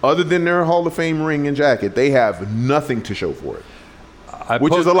 other than their Hall of Fame ring and jacket, they have nothing to show for it,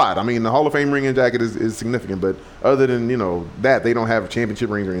 which is a lot. I mean, the Hall of Fame ring and jacket is significant, but other than that, they don't have championship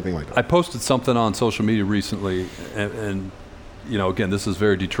rings or anything like that. I posted something on social media recently, and again, this is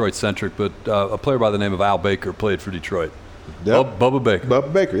very Detroit-centric, but a player by the name of Al Baker played for Detroit. Yep. Bubba Baker.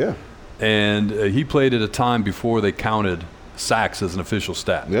 Bubba Baker, yeah. And he played at a time before they counted sacks as an official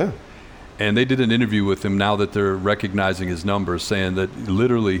stat. Yeah. And they did an interview with him now that they're recognizing his numbers, saying that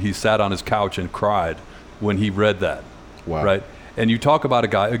literally he sat on his couch and cried when he read that. Wow. Right? And you talk about a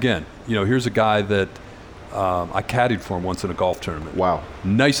guy, again, here's a guy that I caddied for him once in a golf tournament. Wow.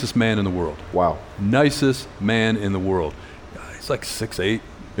 Nicest man in the world. Wow. Nicest man in the world. He's like 6'8".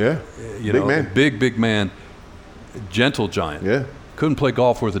 Yeah. Big man. Big man. Gentle giant. Yeah. Couldn't play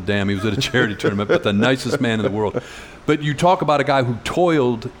golf worth a damn. He was at a charity tournament, but the nicest man in the world. But you talk about a guy who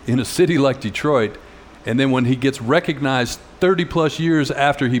toiled in a city like Detroit, and then when he gets recognized 30-plus years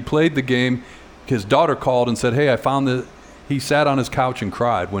after he played the game, his daughter called and said, "Hey, I found that he sat on his couch and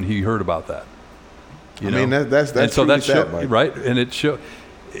cried when he heard about that." I mean, that's sad, Mike. Right? And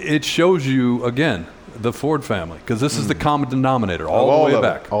it shows you, again, the Ford family, because this is the common denominator all the way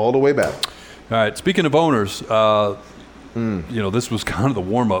back. All the way back. All right. Speaking of owners, this was kind of the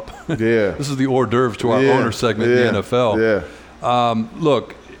warm-up. Yeah. This is the hors d'oeuvres to our owner segment in the NFL. Yeah.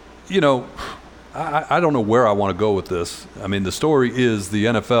 Look, I don't know where I want to go with this. I mean, the story is the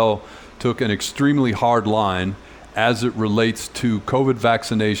NFL took an extremely hard line as it relates to COVID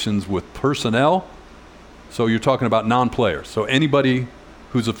vaccinations with personnel. So you're talking about non-players. So anybody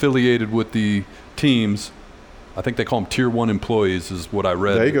who's affiliated with the teams, I think they call them Tier 1 employees is what I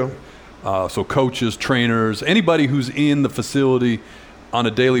read. There you go. So coaches, trainers, anybody who's in the facility on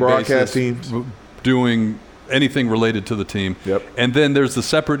a daily basis teams. Doing anything related to the team. Yep. And then there's the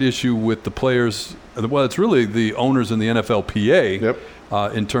separate issue with the players. Well, it's really the owners in the NFLPA.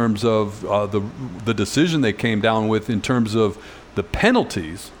 Yep. In terms of the decision they came down with in terms of the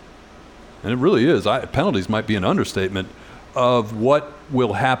penalties, and it really is, penalties might be an understatement, of what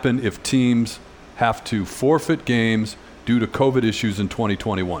will happen if teams have to forfeit games due to COVID issues in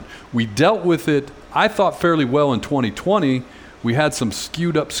 2021. We dealt with it, I thought, fairly well in 2020. We had some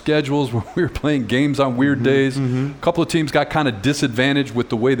skewed up schedules where we were playing games on weird days. A couple of teams got kind of disadvantaged with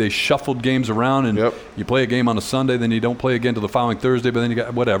the way they shuffled games around, and you play a game on a Sunday, then you don't play again till the following Thursday, but then you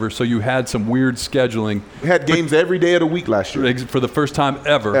got whatever. So you had some weird scheduling. We had games every day of the week last year. For the first time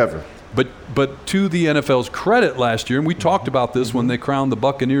ever. But to the NFL's credit last year, and we talked about this when they crowned the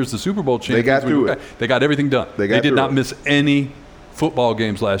Buccaneers the Super Bowl champions. They got through it. They got everything done. They did not miss any football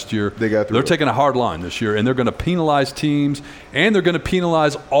games last year. They're taking a hard line this year, and they're going to penalize teams, and they're going to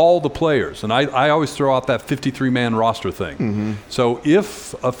penalize all the players. And I always throw out that 53-man roster thing. So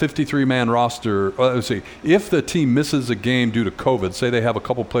if a 53-man roster, if the team misses a game due to COVID, say they have a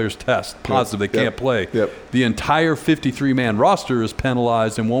couple players test positive, they can't play, the entire 53-man roster is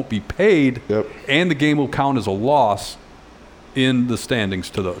penalized and won't be paid, and the game will count as a loss in the standings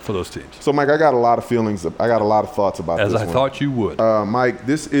for those teams. So, Mike, I got a lot of feelings. I got a lot of thoughts about this. As I thought you would. Mike,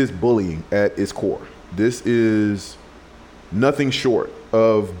 this is bullying at its core. This is nothing short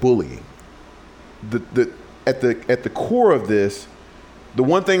of bullying. At the core of this, the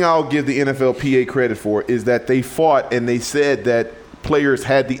one thing I'll give the NFLPA credit for is that they fought and they said that players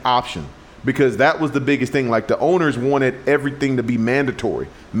had the option, because that was the biggest thing. Like, the owners wanted everything to be mandatory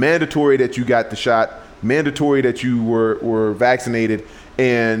that you got the shot, mandatory that you were vaccinated,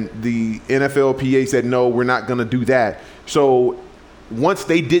 and the NFLPA said, no, we're not going to do that. So once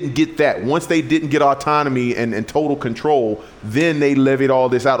they didn't get that, once they didn't get autonomy and total control, then they levied all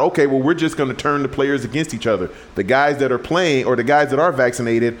this out. Okay, well, we're just going to turn the players against each other. The guys that are playing or the guys that are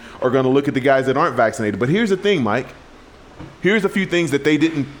vaccinated are going to look at the guys that aren't vaccinated. But here's the thing, Mike. Here's a few things that they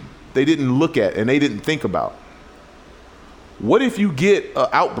didn't look at and they didn't think about. What if you get an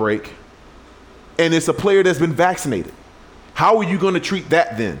outbreak and it's a player that's been vaccinated? How are you going to treat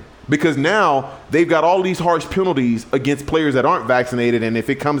that then? Because now they've got all these harsh penalties against players that aren't vaccinated, and if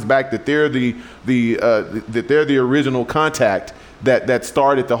it comes back that they're the original contact that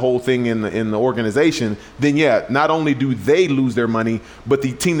started the whole thing in the organization, then yeah, not only do they lose their money, but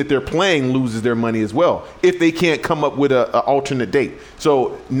the team that they're playing loses their money as well if they can't come up with an alternate date.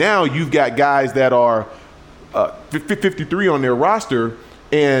 So now you've got guys that are 53 on their roster,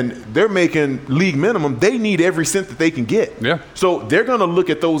 and they're making league minimum. They need every cent that they can get. Yeah. So they're going to look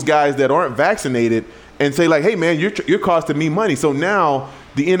at those guys that aren't vaccinated and say, like, hey, man, you're costing me money. So now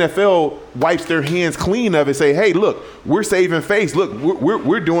the NFL wipes their hands clean of it, say, hey, look, we're saving face. Look,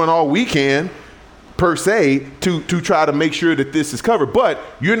 we're doing all we can, per se, to try to make sure that this is covered. But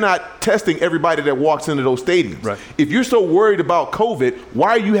you're not testing everybody that walks into those stadiums. Right. If you're so worried about COVID,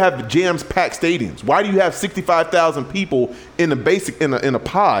 why do you have jams-packed stadiums? Why do you have 65,000 people in a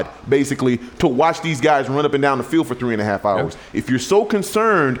pod, basically, to watch these guys run up and down the field for 3.5 hours? Yeah. If you're so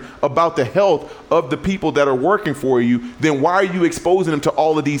concerned about the health of the people that are working for you, then why are you exposing them to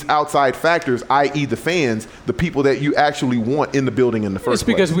all of these outside factors, i.e. the fans, the people that you actually want in the building in the first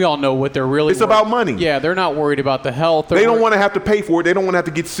place? It's because we all know what they're really It's about money. Yeah, they're not worried about the health. They don't want to have to pay for it. They don't want to have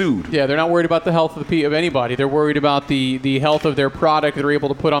to get sued. Yeah, they're not worried about the health of anybody. They're worried about the health of their product they're able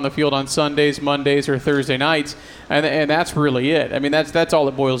to put on the field on Sundays, Mondays, or Thursday nights, and that's really it. I mean, that's all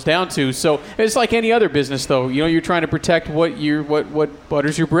it boils down to. So it's like any other business, though. You know, you're trying to protect what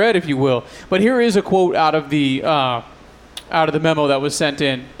butters your bread, if you will. But here is a quote out of the memo that was sent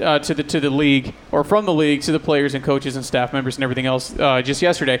in to the league, or from the league to the players and coaches and staff members and everything else just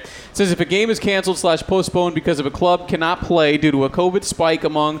yesterday. It says, if a game is canceled / postponed because of a club cannot play due to a COVID spike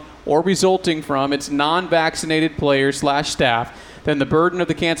among or resulting from its non-vaccinated players / staff, then the burden of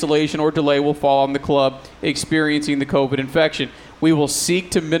the cancellation or delay will fall on the club experiencing the COVID infection. We will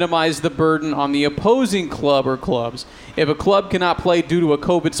seek to minimize the burden on the opposing club or clubs. If a club cannot play due to a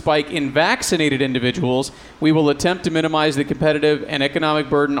COVID spike in vaccinated individuals, we will attempt to minimize the competitive and economic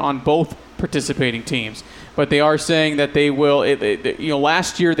burden on both participating teams. But they are saying that they will,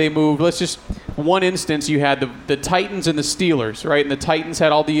 last year they moved, one instance, you had the Titans and the Steelers, right? And the Titans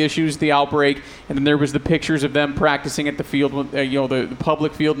had all the issues, the outbreak, and then there was the pictures of them practicing at the field, the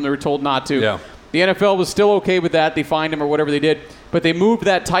public field, and they were told not to. Yeah. The NFL was still okay with that. They fined him or whatever they did. But they moved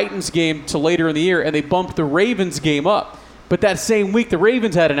that Titans game to later in the year, and they bumped the Ravens game up. But that same week, the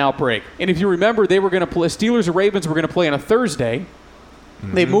Ravens had an outbreak. And if you remember, they were going to play, Steelers or Ravens were going to play on a Thursday.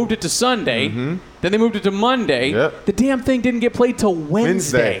 Mm-hmm. They moved it to Sunday. Mm-hmm. Then they moved it to Monday. Yep. The damn thing didn't get played till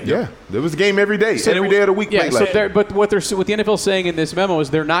Wednesday. Yeah, there was a game every day. So every day of the week. Yeah, but what the NFL is saying in this memo is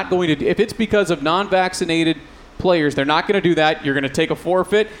they're not going to, if it's because of non-vaccinated players, they're not going to do that. You're going to take a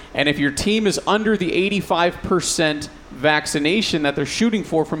forfeit, and if your team is under the 85% vaccination that they're shooting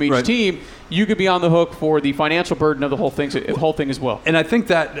for from each team, you could be on the hook for the financial burden of the whole thing as well. And I think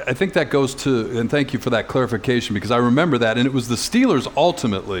that goes to, and thank you for that clarification, because I remember that, and it was the Steelers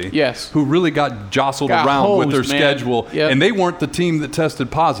ultimately who really got jostled around with their schedule, and they weren't the team that tested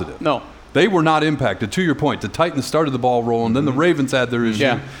positive. No. They were not impacted. To your point, the Titans started the ball rolling, then the Ravens had their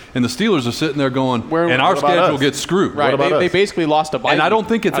issue, and the Steelers are sitting there going, and our schedule gets screwed. Right, they basically lost a bite. And I don't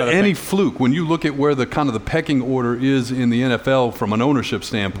think it's any fluke when you look at where the kind of the pecking order is in the NFL from an ownership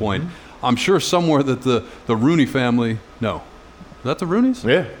standpoint. Mm-hmm. I'm sure somewhere that the Rooney family, is that the Rooneys?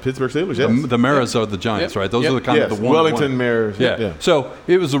 Yeah, Pittsburgh Steelers, yes. The Maras are the Giants, right? Those are the kind of the one. Wellington Maras. Yeah. So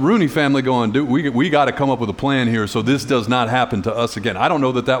it was the Rooney family going, dude, we got to come up with a plan here so this does not happen to us again. I don't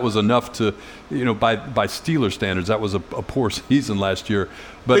know that was enough to, by Steelers standards, that was a poor season last year.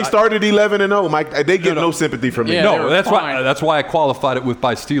 But they started 11-0, Mike. They get no sympathy from me. Yeah, no, that's why I qualified it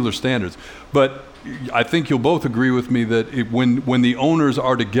by Steelers standards. But I think you'll both agree with me that when the owners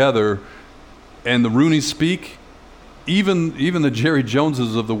are together and the Rooneys speak, even the Jerry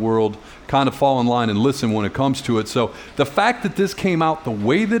Joneses of the world kind of fall in line and listen when it comes to it. So the fact that this came out the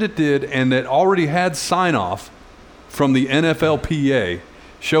way that it did and that already had sign-off from the NFLPA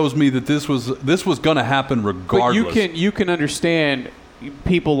shows me that this was going to happen regardless. But you can understand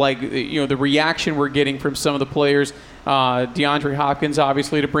people like the reaction we're getting from some of the players. DeAndre Hopkins,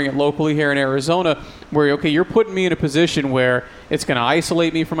 obviously, to bring it locally here in Arizona, where, you're putting me in a position where it's going to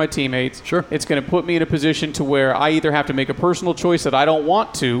isolate me from my teammates. Sure. It's going to put me in a position to where I either have to make a personal choice that I don't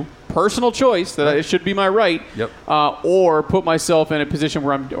want to personal choice that it should be my right, or put myself in a position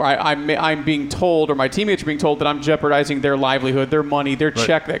where I'm being told, or my teammates are being told that I'm jeopardizing their livelihood, their money, their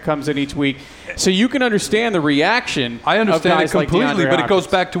check that comes in each week. So you can understand the reaction. I understand of guys it completely, like but Hopkins. it goes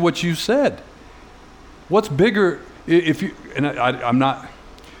back to what you said. What's bigger? If you and I'm not.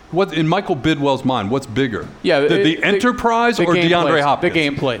 What in Michael Bidwell's mind? What's bigger? Yeah, the enterprise or DeAndre Hopkins? The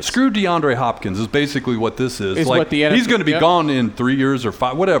game plays. Screw DeAndre Hopkins is basically what this is. Like, he's going to be gone in 3 years or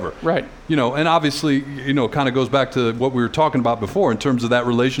 5, whatever. Right. And obviously, kind of goes back to what we were talking about before in terms of that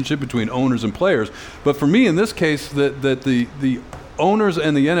relationship between owners and players. But for me, in this case, that the owners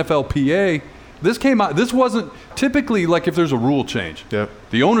and the NFLPA. This came out. This wasn't typically like if there's a rule change. Yep.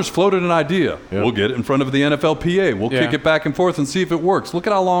 The owners floated an idea. Yep. We'll get it in front of the NFLPA. We'll kick it back and forth and see if it works. Look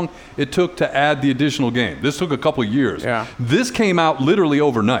at how long it took to add the additional game. This took a couple of years. Yeah. This came out literally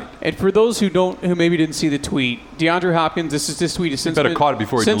overnight. And for those who maybe didn't see the tweet, DeAndre Hopkins, this tweet has since caught it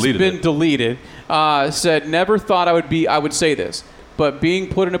before he deleted. Said, never thought I would say this. But being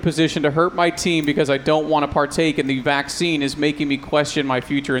put in a position to hurt my team because I don't want to partake in the vaccine is making me question my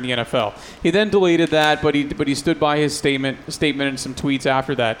future in the NFL. He then deleted that, but he stood by his statement and some tweets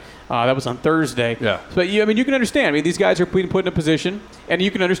after that. That was on Thursday. Yeah. But you can understand. I mean, these guys are being put in a position, and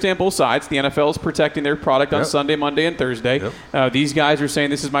you can understand both sides. The NFL is protecting their product on Sunday, Monday, and Thursday. Yep. These guys are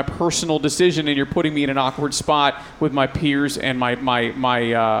saying this is my personal decision, and you're putting me in an awkward spot with my peers and my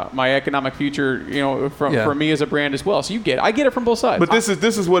economic future. For me as a brand as well. So I get it from both sides. But this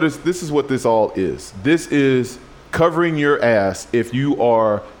is what this all is. This is covering your ass if you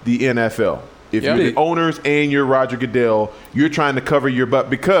are the NFL. If you're the owners and you're Roger Goodell, you're trying to cover your butt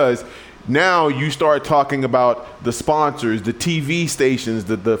because now you start talking about the sponsors, the TV stations,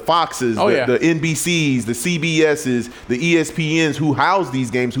 the Foxes, the NBCs, the CBSs, the ESPNs who house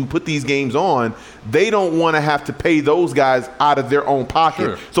these games, who put these games on. They don't want to have to pay those guys out of their own pocket.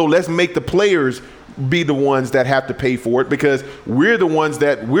 Sure. So let's make the players be the ones that have to pay for it because we're the ones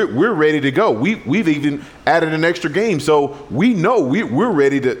that we're ready to go. We've even added an extra game, so we know we're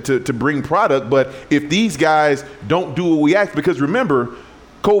ready to bring product. But if these guys don't do what we ask, because remember,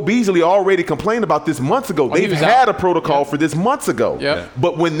 Cole Beasley already complained about this months ago. They've had a protocol for this months ago. Yep.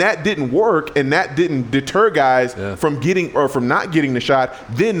 But when that didn't work and that didn't deter guys from getting or from not getting the shot,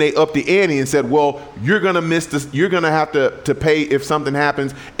 then they upped the ante and said, well, you're going to miss this. You're going to have to pay if something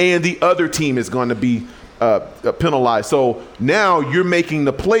happens, and the other team is going to be penalized. So now you're making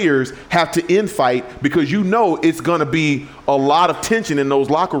the players have to infight because it's going to be a lot of tension in those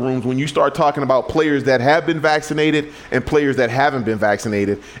locker rooms when you start talking about players that have been vaccinated and players that haven't been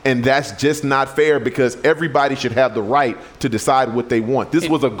vaccinated. And that's just not fair because everybody should have the right to decide what they want. This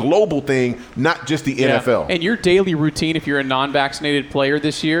was a global thing, not just the NFL. And your daily routine, if you're a non-vaccinated player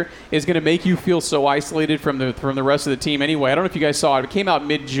this year, is going to make you feel so isolated from the rest of the team anyway. I don't know if you guys saw it. It came out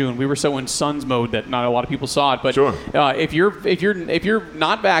mid-June. We were so in Suns mode that not a lot of people saw it. But sure. If you're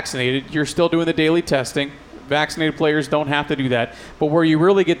not vaccinated, you're still doing the daily testing. Vaccinated players don't have to do that. But where you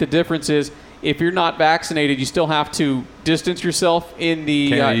really get the difference is if you're not vaccinated, you still have to distance yourself in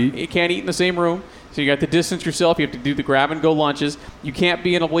the you can't eat in the same room. So you got to distance yourself. You have to do the grab-and-go lunches. You can't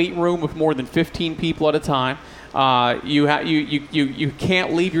be in a weight room with more than 15 people at a time. You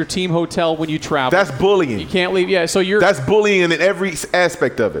can't leave your team hotel when you travel. That's bullying. You can't leave. Yeah, so that's bullying in every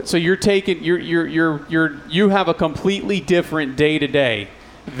aspect of it. So you have a completely different day-to-day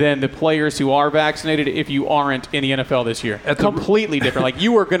than the players who are vaccinated if you aren't in the NFL this year. Completely different. Like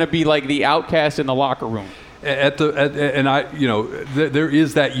you are going to be like the outcast in the locker room. There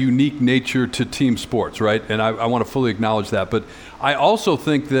is that unique nature to team sports, right? And I want to fully acknowledge that. But I also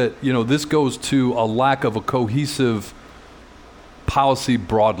think that, this goes to a lack of a cohesive policy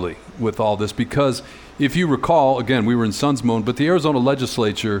broadly with all this. Because if you recall, again, we were in Suns mode, but the Arizona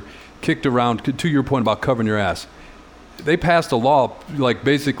legislature kicked around, to your point about covering your ass, they passed a law like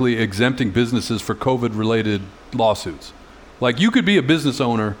basically exempting businesses for COVID-related lawsuits. Like you could be a business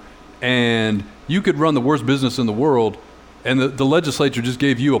owner and you could run the worst business in the world, and the legislature just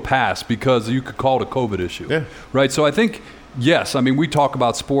gave you a pass because you could call it a COVID issue. Yeah. Right? So I think, yes, I mean, we talk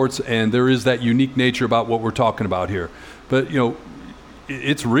about sports, and there is that unique nature about what we're talking about here. But,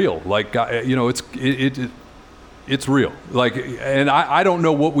 it's real. Like, it's real. Like, and I don't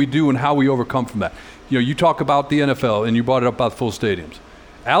know what we do and how we overcome from that. You talk about the NFL, and you brought it up about full stadiums.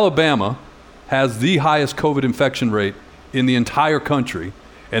 Alabama has the highest COVID infection rate in the entire country,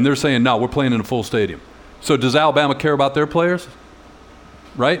 and they're saying, no, we're playing in a full stadium. So does Alabama care about their players?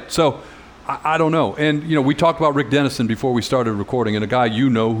 Right? So I don't know. And, we talked about Rick Dennison before we started recording, and a guy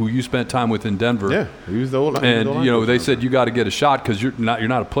who you spent time with in Denver. Yeah, he was the old. And, they said you got to get a shot because you're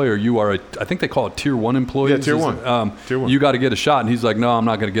not a player. You are I think they call it Tier 1 employees. Yeah, Tier 1. Tier 1. You got to get a shot. And he's like, no, I'm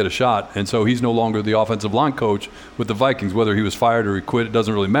not going to get a shot. And so he's no longer the offensive line coach with the Vikings. Whether he was fired or he quit, it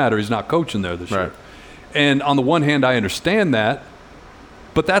doesn't really matter. He's not coaching there this year. And on the one hand, I understand that,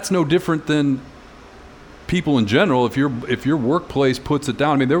 but that's no different than people in general. If your workplace puts it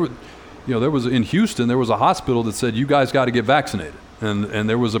down, I mean, there was in Houston, there was a hospital that said, you guys got to get vaccinated. And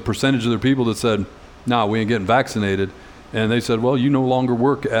there was a percentage of their people that said, no, we ain't getting vaccinated. And they said, well, you no longer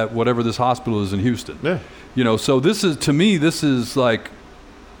work at whatever this hospital is in Houston. Yeah. So this is, to me,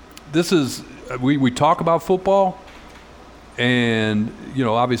 we talk about football and,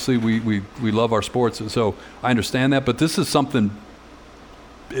 obviously we love our sports. And so I understand that, but this is something,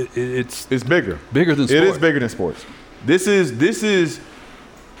 it's bigger. Bigger than sports. It is bigger than sports. This is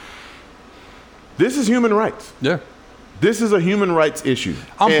human rights. Yeah. This is a human rights issue.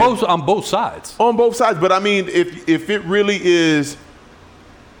 On both sides. On both sides. But I mean, if it really is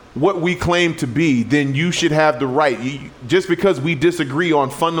what we claim to be, then you should have the right. Just because we disagree on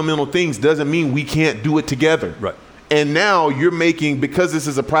fundamental things doesn't mean we can't do it together. Right. And now you're because this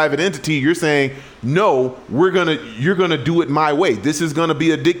is a private entity, you're saying, no, you're gonna do it my way. This is gonna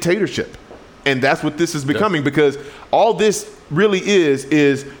be a dictatorship. And that's what this is becoming, because all this really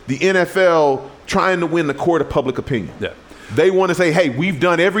is the NFL trying to win the court of public opinion. Yeah. They want to say, hey, we've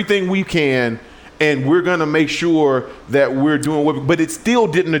done everything we can, and we're going to make sure that we're doing what, but it still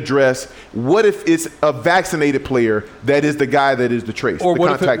didn't address what if it's a vaccinated player that is the guy that is the trace, or the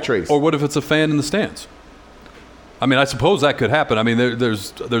contact trace. Or what if it's a fan in the stands? I mean, I suppose that could happen. I mean,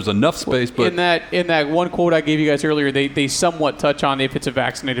 there's enough space, but in that one quote I gave you guys earlier, they somewhat touch on if it's a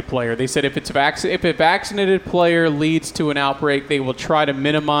vaccinated player. They said if a vaccinated player leads to an outbreak, they will try to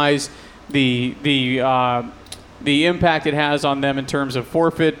minimize the impact it has on them in terms of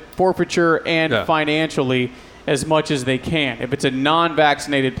forfeiture and financially as much as they can. If it's a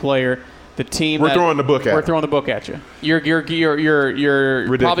non-vaccinated player, the team we're throwing the book at you. You're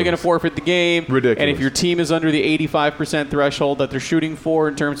probably going to forfeit the game. Ridiculous. And if your team is under the 85% threshold that they're shooting for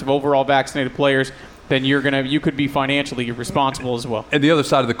in terms of overall vaccinated players, then you could be financially responsible as well. And the other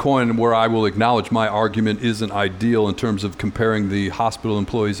side of the coin, where I will acknowledge my argument isn't ideal in terms of comparing the hospital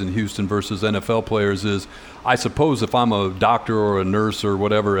employees in Houston versus NFL players, is I suppose if I'm a doctor or a nurse or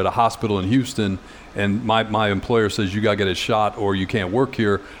whatever at a hospital in Houston and my employer says you got to get a shot or you can't work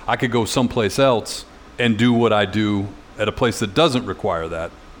here, I could go someplace else and do what I do at a place that doesn't require that,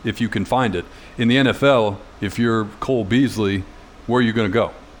 if you can find it. In the NFL, if you're Cole Beasley, where are you going to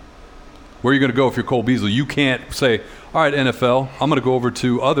go? Where are you going to go if you're Cole Beasley? You can't say, all right, NFL, I'm going to go over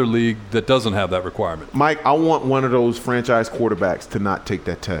to other league that doesn't have that requirement. Mike, I want one of those franchise quarterbacks to not take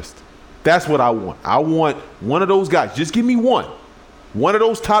that test. That's what I want. I want one of those guys. Just give me one. One of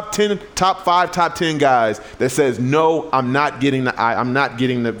those top 10, top 5, top 10 guys that says, no, I'm not getting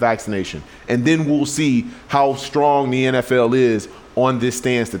the vaccination. And then we'll see how strong the NFL is on this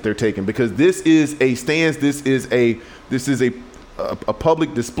stance that they're taking, because this is a stance. This is a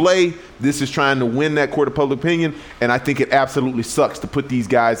public display. This is trying to win that court of public opinion, and I think it absolutely sucks to put these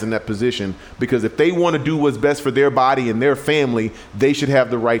guys in that position, because if they want to do what's best for their body and their family, they should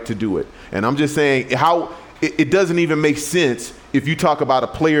have the right to do it. And I'm just saying how it doesn't even make sense if you talk about a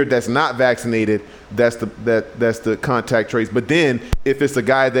player that's not vaccinated, that's the contact trace, but then if it's a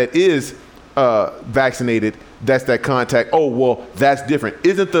guy that is vaccinated, that's that contact. Oh, well, that's different.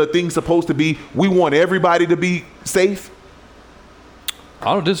 Isn't the thing supposed to be we want everybody to be safe?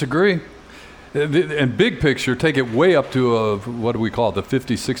 I don't disagree. And big picture, take it way up to what do we call it, the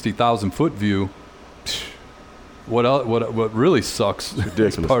 50, 60,000 foot view. What really sucks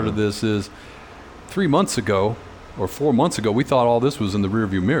as part of this is 3 months ago or 4 months ago, we thought all this was in the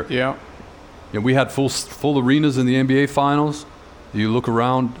rearview mirror. Yeah. And we had full arenas in the NBA finals. You look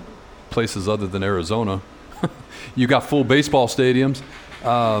around places other than Arizona, you got full baseball stadiums.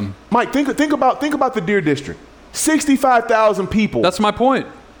 Mike, think about the Deer District. 65,000 people. That's my point.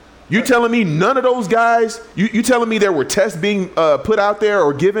 You telling me none of those guys, you telling me there were tests being put out there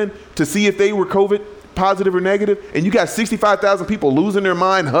or given to see if they were COVID positive or negative, and you got 65,000 people losing their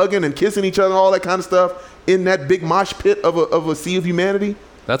mind, hugging and kissing each other, all that kind of stuff in that big mosh pit of a sea of humanity?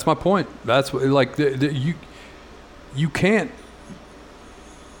 That's my point. That's like you can't.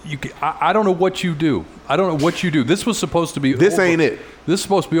 I don't know what you do. I don't know what you do. This was supposed to be This ain't it. This is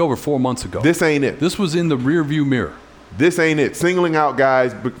supposed to be over 4 months ago. This ain't it. This was in the rearview mirror. This ain't it. Singling out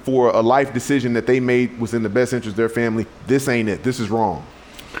guys for a life decision that they made was in the best interest of their family. This ain't it. This is wrong.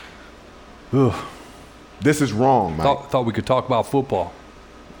 Ugh. This is wrong, Mike. Thought we could talk about football.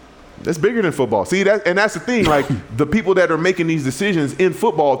 That's bigger than football. See, that's the thing. Like, the people that are making these decisions in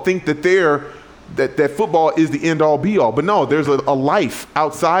football think that that football is the end-all, be-all. But no, there's a life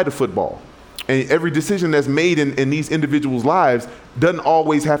outside of football. And every decision that's made in these individuals' lives doesn't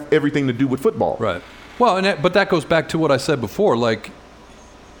always have everything to do with football. Right. Well, but that goes back to what I said before. Like,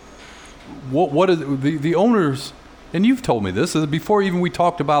 what are the owners, and you've told me this, before even we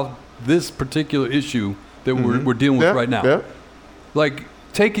talked about this particular issue that we're dealing with right now. Yeah. Like,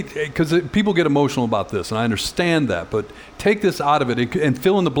 take it, because people get emotional about this, and I understand that, but take this out of it and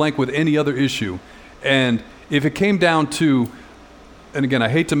fill in the blank with any other issue. And if it came down to, and again, I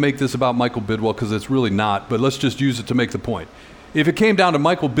hate to make this about Michael Bidwell because it's really not, but let's just use it to make the point. If it came down to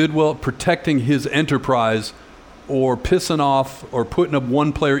Michael Bidwell protecting his enterprise or pissing off or putting up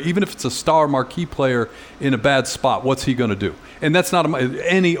one player, even if it's a star marquee player, in a bad spot, what's he going to do? And that's not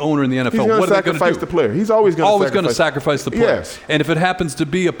any owner in the NFL. He's going to sacrifice the player. He's always going to sacrifice the player. Yes. And if it happens to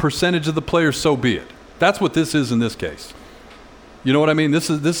be a percentage of the player, so be it. That's what this is in this case. You know what I mean? This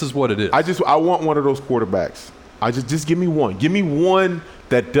is what it is. I want one of those quarterbacks. Just give me one. Give me one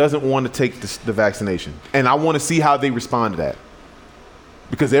that doesn't want to take the vaccination, and I want to see how they respond to that.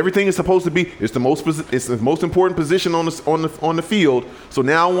 Because everything is supposed to be, it's the most important position on the field. So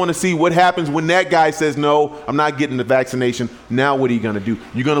now I want to see what happens when that guy says, no, I'm not getting the vaccination. Now what are you going to do?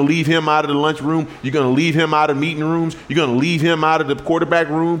 You're going to leave him out of the lunchroom. You're going to leave him out of meeting rooms. You're going to leave him out of the quarterback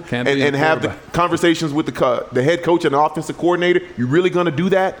room and have the conversations with the head coach and the offensive coordinator. You're really going to do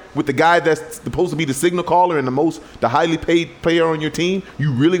that with the guy that's supposed to be the signal caller and the highly paid player on your team?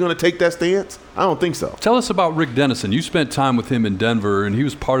 You really going to take that stance? I don't think so. Tell us about Rick Dennison. You spent time with him in Denver, and he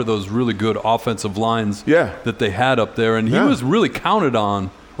was part of those really good offensive lines that they had up there. And he was really counted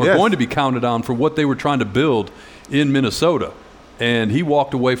on, or going to be counted on, for what they were trying to build in Minnesota. And he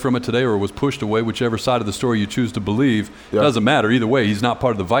walked away from it today, or was pushed away, whichever side of the story you choose to believe. It doesn't matter. Either way, he's not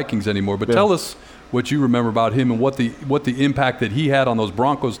part of the Vikings anymore. But tell us what you remember about him and what the impact that he had on those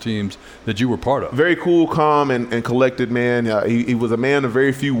Broncos teams that you were part of. Very cool, calm, and collected man. He was a man of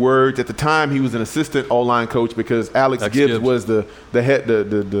very few words. At the time, he was an assistant O-line coach because Alex Gibbs was the head,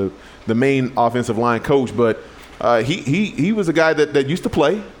 the main offensive line coach. But he was a guy that used to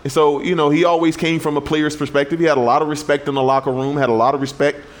play. And so, he always came from a player's perspective. He had a lot of respect in the locker room, had a lot of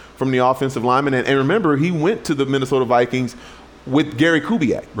respect from the offensive linemen. And remember, he went to the Minnesota Vikings with Gary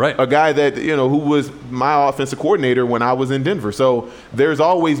Kubiak, a guy that, who was my offensive coordinator when I was in Denver. So there's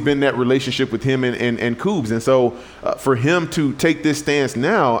always been that relationship with him and Kubes. And so for him to take this stance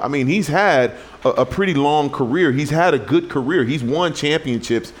now, I mean, he's had a pretty long career. He's had a good career. He's won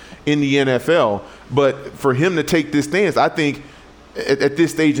championships in the NFL. But for him to take this stance, I think at this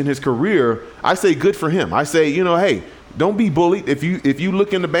stage in his career, I say good for him. I say, hey, don't be bullied. If you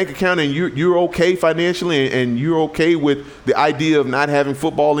look in the bank account and you're okay financially and you're okay with the idea of not having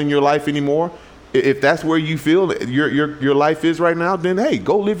football in your life anymore, if that's where you feel your life is right now, then hey,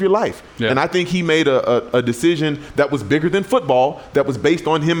 go live your life. Yeah. And I think he made a decision that was bigger than football, that was based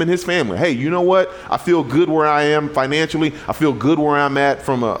on him and his family. Hey, you know what? I feel good where I am financially. I feel good where I'm at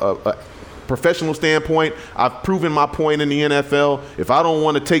from a professional standpoint. I've proven my point in the NFL. If I don't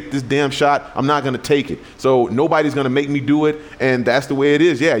want to take this damn shot, I'm not going to take it. So nobody's going to make me do it, and that's the way it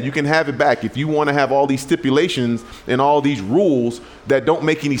is. Yeah, you can have it back. If you want to have all these stipulations and all these rules that don't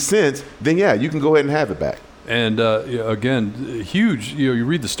make any sense, then yeah, you can go ahead and have it back. And again, huge. You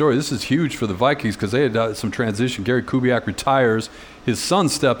read the story. This is huge for the Vikings because they had some transition. Gary Kubiak retires. His son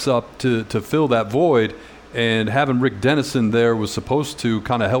steps up to fill that void. And having Rick Dennison there was supposed to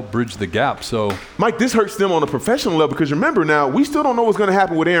kind of help bridge the gap. So, Mike, this hurts them on a professional level because remember now, we still don't know what's going to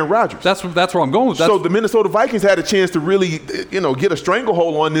happen with Aaron Rodgers. That's where I'm going with that. So the Minnesota Vikings had a chance to really, get a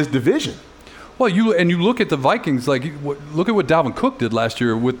stranglehold on this division. Well, you look at the Vikings, like look at what Dalvin Cook did last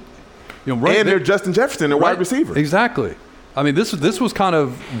year with, and their Justin Jefferson, their wide receiver. Exactly. I mean, this was kind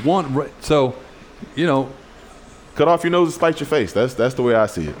of one. So, cut off your nose and spite your face. That's the way I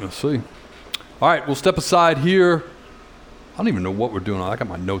see it. Let's see. All right, we'll step aside here. I don't even know what we're doing. I got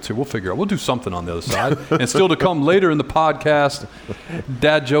my notes here. We'll figure out. We'll do something on the other side. And still to come later in the podcast,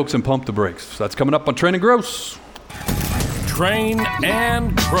 dad jokes and pump the brakes. That's coming up on Train and Gross. Train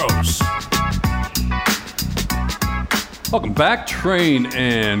and Gross. Welcome back, Train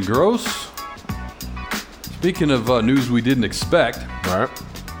and Gross. Speaking of news we didn't expect. All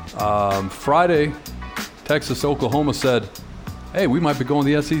right. Friday, Texas, Oklahoma said, hey, we might be going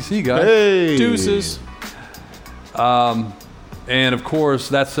to the SEC, guys. Hey. Deuces. And, of course,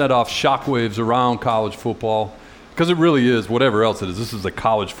 that set off shockwaves around college football because it really is, whatever else it is. This is the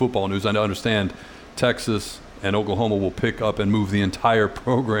college football news. I understand Texas and Oklahoma will pick up and move the entire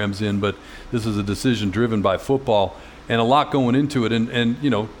programs in, but this is a decision driven by football and a lot going into it. And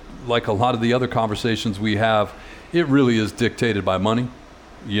like a lot of the other conversations we have, it really is dictated by money.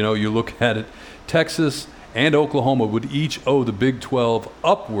 You know, you look at it, Texas and Oklahoma would each owe the Big 12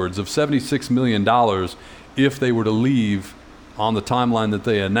 upwards of $76 million if they were to leave on the timeline that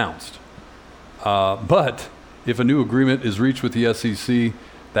they announced. But if a new agreement is reached with the SEC,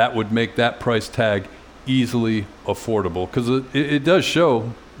 that would make that price tag easily affordable, because it does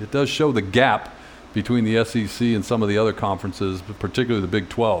show the gap between the SEC and some of the other conferences, but particularly the Big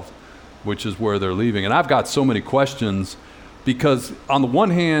 12, which is where they're leaving. And I've got so many questions, because on the one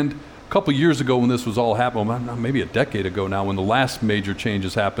hand, a couple years ago when this was all happening, maybe a decade ago now, when the last major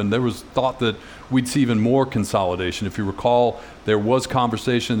changes happened, there was thought that we'd see even more consolidation. If you recall, there was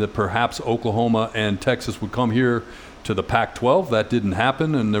conversation that perhaps Oklahoma and Texas would come here to the Pac-12. That didn't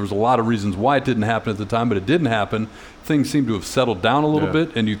happen, and there was a lot of reasons why it didn't happen at the time, but it didn't happen. Things seem to have settled down a little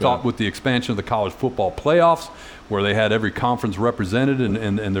bit, and you thought with the expansion of the college football playoffs, where they had every conference represented,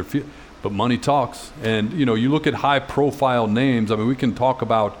 and their but money talks. And, you know, you look at high-profile names. I mean, we can talk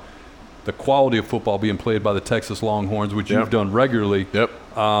about the quality of football being played by the Texas Longhorns, which you've done regularly. You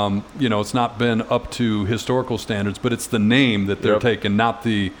know, it's not been up to historical standards, but it's the name that they're taking, not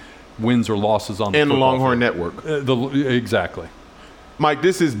the wins or losses on the and the Longhorn field. Network. Exactly. Mike,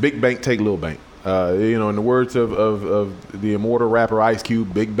 this is big bank take little bank. You know, in the words of the immortal rapper Ice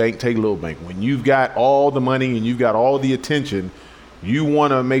Cube, big bank take little bank. When you've got all the money and you've got all the attention, you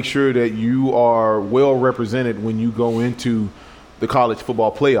want to make sure that you are well represented when you go into the college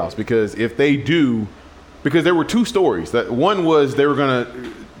football playoffs. Because if they do, because there were two stories. That one was they were going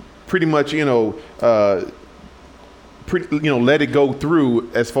to pretty much, let it go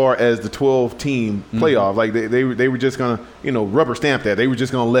through as far as the 12-team playoff. Like they were just going to, rubber stamp that. They were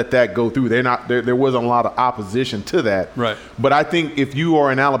just going to let that go through. There wasn't a lot of opposition to that. Right. But I think if you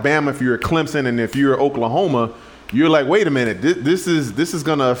are in Alabama, if you're Clemson, and if you're Oklahoma, you're like, wait a minute, this is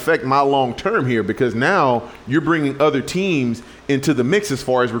going to affect my long term here, because now you're bringing other teams into the mix as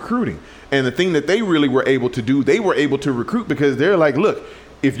far as recruiting. And the thing that they really were able to do, they were able to recruit, because they're like, look,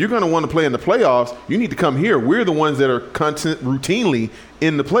 if you're going to want to play in the playoffs, you need to come here. We're the ones that are routinely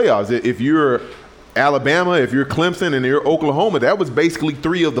in the playoffs. If you're Alabama, if you're Clemson, and you're Oklahoma, that was basically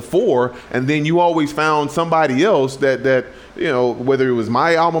 3 of the 4. And then you always found somebody else that whether it was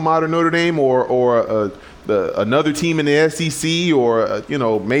my alma mater, Notre Dame, or another team in the SEC, or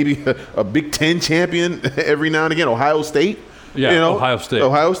maybe a Big Ten champion every now and again, Ohio State. Ohio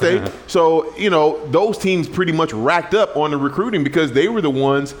State. So, those teams pretty much racked up on the recruiting, because they were the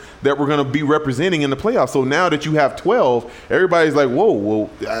ones that were going to be representing in the playoffs. So now that you have 12, everybody's like, whoa,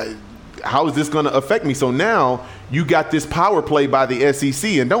 how is this going to affect me? So now you got this power play by the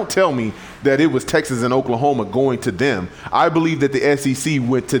SEC. And don't tell me that it was Texas and Oklahoma going to them. I believe that the SEC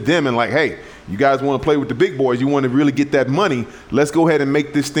went to them and like, hey, you guys want to play with the big boys. You want to really get that money. Let's go ahead and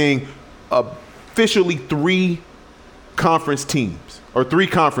make this thing officially 3 conference teams, or 3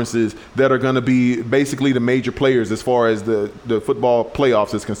 conferences that are going to be basically the major players as far as the football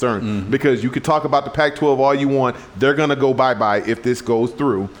playoffs is concerned. Because you could talk about the Pac-12 all you want. They're going to go bye-bye if this goes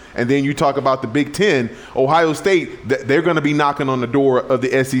through. And then you talk about the Big Ten, Ohio State, they're going to be knocking on the door of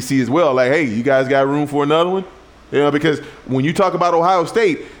the SEC as well. Like, hey, you guys got room for another one? Because when you talk about Ohio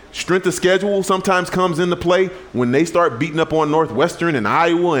State, strength of schedule sometimes comes into play when they start beating up on Northwestern and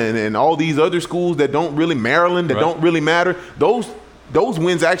Iowa and all these other schools that don't really, Maryland, that don't really matter. Those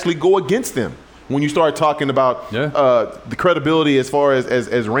wins actually go against them when you start talking about the credibility as far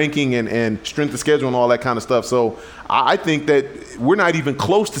as ranking and strength of schedule and all that kind of stuff. So I think that we're not even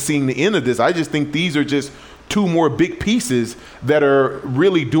close to seeing the end of this. I just think these are just 2 more big pieces that are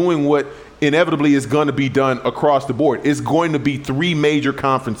really doing what inevitably is going to be done across the board. It's going to be 3 major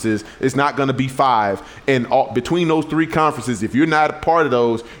conferences. It's not going to be 5. And between those 3 conferences, if you're not a part of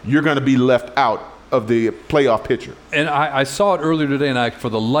those, you're going to be left out of the playoff picture. And I saw it earlier today, and I, for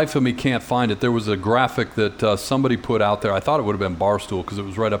the life of me, can't find it. There was a graphic that somebody put out there. I thought it would have been Barstool because it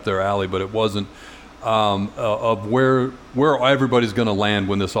was right up their alley, but it wasn't, of where everybody's going to land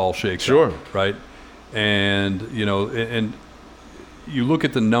when this all shakes out, right? And, and you look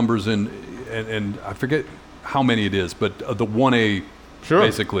at the numbers and I forget how many it is, but the 1A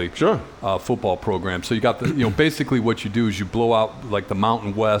basically football program. So you got the basically what you do is you blow out like the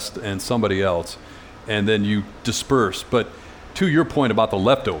Mountain West and somebody else, and then you disperse. But to your point about the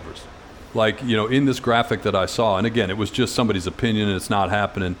leftovers, like in this graphic that I saw, and again it was just somebody's opinion and it's not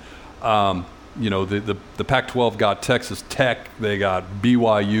happening. The Pac-12 got Texas Tech, they got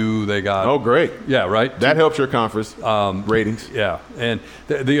BYU, they got... Oh, great. Yeah, right? That helps your conference ratings. Yeah. And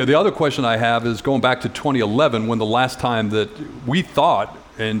the other question I have is going back to 2011, when the last time that we thought,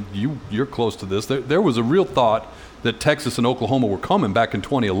 and you're close to this, there was a real thought that Texas and Oklahoma were coming back in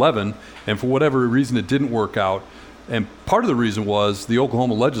 2011, and for whatever reason it didn't work out. And part of the reason was the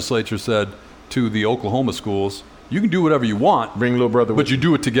Oklahoma legislature said to the Oklahoma schools, you can do whatever you want. Bring little brother with you. But you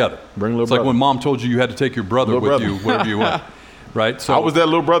do it together. Bring little brother. It's like when mom told you had to take your brother with you wherever you went. Right? So I was that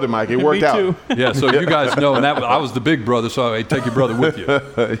little brother, Mike. It worked out. Me too. Yeah, so you guys know, and I was the big brother, so I take your brother with you.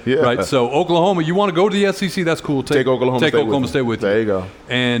 Yeah. Right? So Oklahoma, you want to go to the SEC, that's cool. Take Oklahoma State with you. There you go.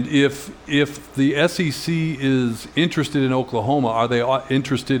 And if the SEC is interested in Oklahoma, are they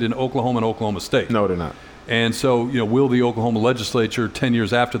interested in Oklahoma and Oklahoma State? No, they're not. And so, will the Oklahoma legislature 10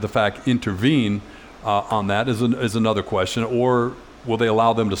 years after the fact intervene on that is another question, or will they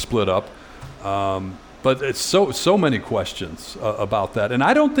allow them to split up? But it's so many questions about that. And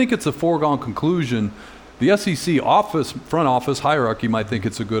I don't think it's a foregone conclusion. The SEC front office hierarchy might think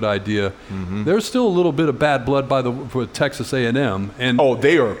it's a good idea. Mm-hmm. There's still a little bit of bad blood for Texas A&M.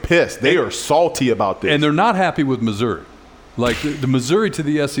 They are pissed. They are salty about this. And they're not happy with Missouri. Like the Missouri to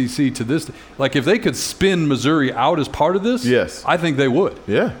the SEC to this, like if they could spin Missouri out as part of this, yes, I think they would.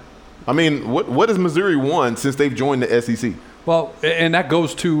 Yeah. I mean, what has Missouri won since they've joined the SEC? Well, and that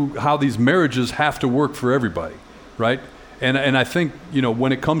goes to how these marriages have to work for everybody, right? And I think,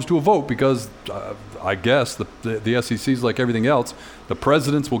 when it comes to a vote, because I guess the SEC is like everything else, the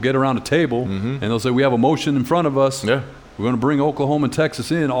presidents will get around a table and they'll say, we have a motion in front of us. Yeah. We're going to bring Oklahoma and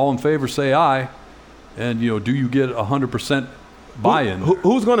Texas in. All in favor, say aye. And, do you get 100% buy-in?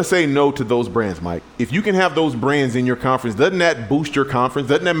 Who's going to say no to those brands, Mike? If you can have those brands in your conference, doesn't that boost your conference?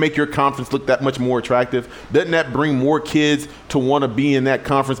 Doesn't that make your conference look that much more attractive? Doesn't that bring more kids to want to be in that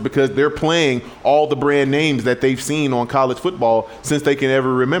conference because they're playing all the brand names that they've seen on college football since they can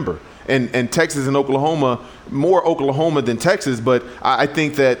ever remember? And Texas and Oklahoma, more Oklahoma than Texas, but I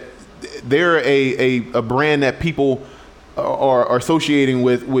think that they're a brand that people are associating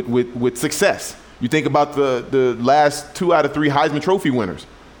with success. You think about the last 2 out of 3 Heisman Trophy winners.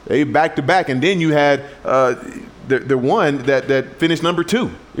 They back-to-back, and then you had the one that finished number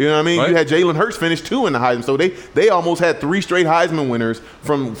 2. You know what I mean? Right. You had Jalen Hurts finish 2 in the Heisman. So they almost had 3 straight Heisman winners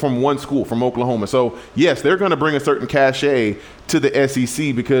from one school, from Oklahoma. So, yes, they're going to bring a certain cachet to the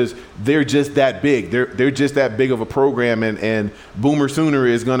SEC because they're just that big. They're just that big of a program, and Boomer Sooner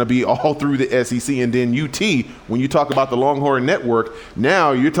is going to be all through the SEC. And then UT, when you talk about the Longhorn Network,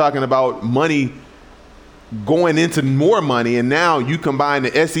 now you're talking about money going into more money, and now you combine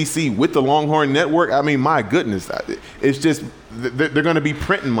the SEC with the Longhorn Network. I mean, my goodness, it's just they're going to be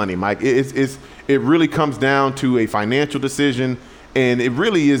printing money, Mike. It really comes down to a financial decision, and it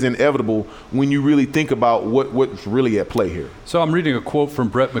really is inevitable when you really think about what's really at play here. So I'm reading a quote from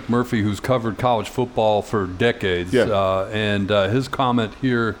Brett McMurphy, who's covered college football for decades, and his comment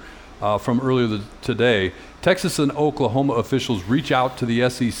here from earlier today. Texas and Oklahoma officials reach out to the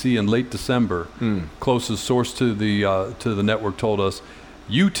SEC in late December. Closest source to the network told us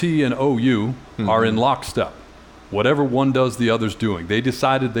UT and OU are in lockstep. Whatever one does, the other's doing. They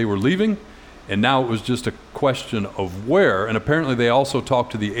decided they were leaving, and now it was just a question of where. And apparently they also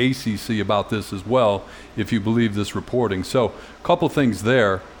talked to the ACC about this as well, if you believe this reporting. So a couple things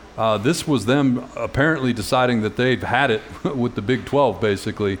there. This was them apparently deciding that they've had it with the Big 12,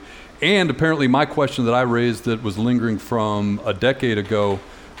 basically. And apparently my question that I raised that was lingering from a decade ago,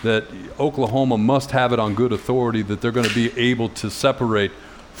 that Oklahoma must have it on good authority that they're going to be able to separate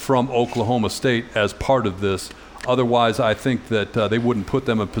from Oklahoma State as part of this. Otherwise, I think that they wouldn't put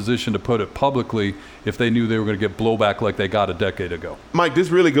them in a position to put it publicly if they knew they were going to get blowback like they got a decade ago. Mike, this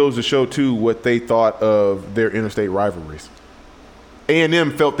really goes to show, too, what they thought of their interstate rivalries.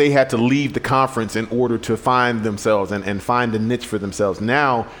 A&M felt they had to leave the conference in order to find themselves and find a niche for themselves.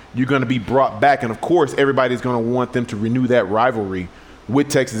 Now you're going to be brought back, and of course everybody's going to want them to renew that rivalry with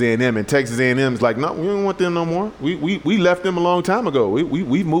Texas A&M. And Texas A&M is like, no, we don't want them no more. We left them a long time ago.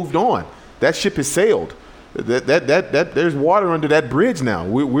 We've moved on. That ship has sailed. That there's water under that bridge now.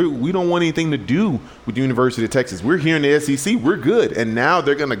 We don't want anything to do with the University of Texas. We're here in the SEC. We're good. And now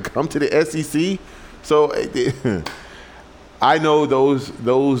they're going to come to the SEC. So I know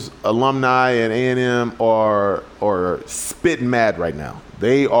those alumni and A&M are spitting mad right now.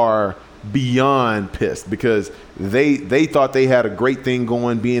 They are beyond pissed because they thought they had a great thing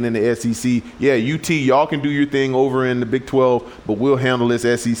going being in the SEC. Yeah, UT, y'all can do your thing over in the Big 12, but we'll handle this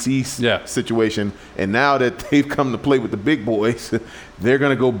SEC situation. And now that they've come to play with the big boys, they're going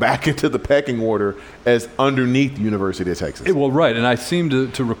to go back into the pecking order as underneath the University of Texas. Well, right, and I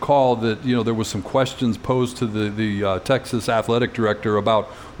seem to recall that there was some questions posed to the Texas athletic director about,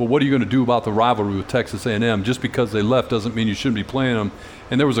 well, what are you going to do about the rivalry with Texas A&M? Just because they left doesn't mean you shouldn't be playing them.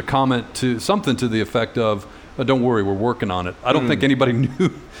 And there was a comment to something to the effect of, don't worry, we're working on it. I don't think anybody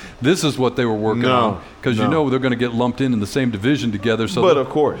knew this is what they were working on, because they're going to get lumped in the same division together. So but of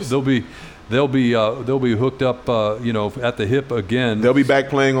course they'll be hooked up, at the hip again. They'll be back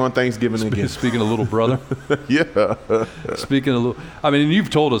playing on Thanksgiving again. Speaking of little brother. Yeah. Speaking of little, I mean, you've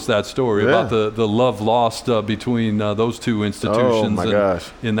told us that story about the love lost between those two institutions. Oh my gosh!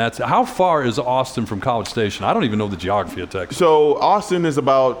 And that's how far is Austin from College Station? I don't even know the geography of Texas. So Austin is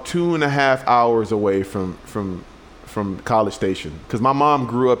about 2.5 hours away from College Station, because my mom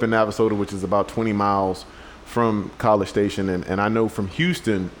grew up in Navasota, which is about 20 miles from College Station, and I know from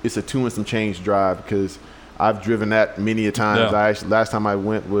Houston it's a 2 and some change drive, because I've driven that many a times. Yeah. Last time I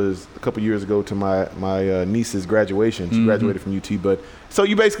went was a couple years ago to my niece's graduation. She graduated from UT. But so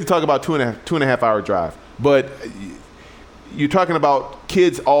you basically talk about two and a half hour drive. But you're talking about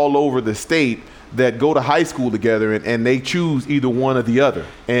kids all over the state that go to high school together, and they choose either one or the other.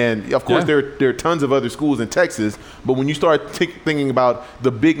 And of course, there are tons of other schools in Texas, but when you start thinking about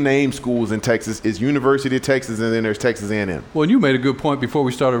the big name schools in Texas, is University of Texas, and then there's Texas A&M. Well, and you made a good point before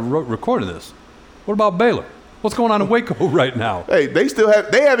we started recording this. What about Baylor? What's going on in Waco right now? Hey, they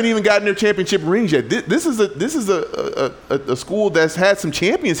haven't even gotten their championship rings yet. This is a school that's had some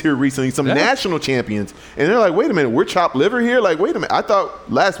champions here recently, some national champions, and they're like, wait a minute, we're chopped liver here? Like, wait a minute, I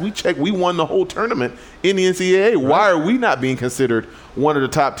thought last we checked we won the whole tournament in the NCAA. Right. Why are we not being considered one of the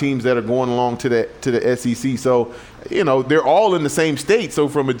top teams that are going along to the SEC? So, they're all in the same state. So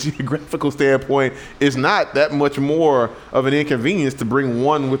from a geographical standpoint, it's not that much more of an inconvenience to bring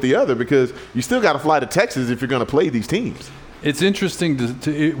one with the other, because you still got to fly to Texas if you're going to play these teams. It's interesting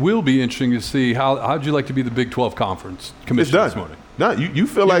it will be interesting to see how'd you like to be the Big 12 conference commissioner this morning? No, you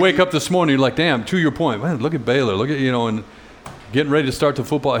feel like wake up this morning, you're like, damn, to your point, man, look at Baylor, look at, and getting ready to start the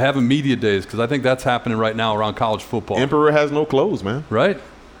football, having media days, because I think that's happening right now around college football. Emperor has no clothes, man. Right?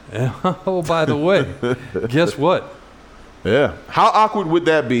 Oh, by the way, guess what? Yeah. How awkward would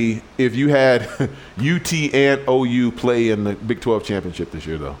that be if you had UT and OU play in the Big 12 championship this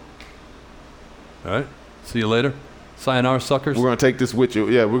year, though? All right. See you later. Sayonara, suckers. We're going to take this with you.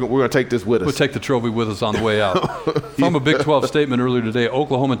 Yeah, we're going to take this with us. We'll take the trophy with us on the way out. From a Big 12 statement earlier today,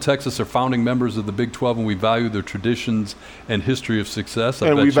 Oklahoma and Texas are founding members of the Big 12, and we value their traditions and history of success.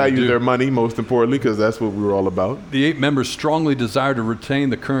 And we value their money, most importantly, because that's what we were all about. The 8 members strongly desire to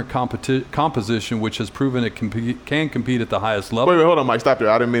retain the current composition, which has proven it can compete at the highest level. Wait, hold on, Mike. Stop there.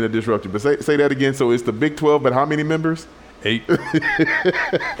 I didn't mean to disrupt you, but say that again. So it's the Big 12, but how many members? 8.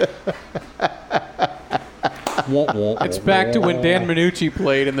 It's back to when Dan Minucci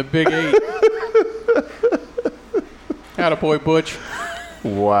played in the Big 8. Attaboy, Butch.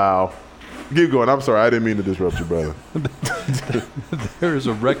 Wow. Keep going. I'm sorry. I didn't mean to disrupt you, brother. There is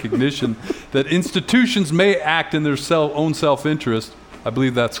a recognition that institutions may act in their own self-interest. I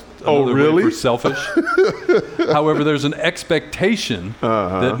believe that's another word for selfish. However, there's an expectation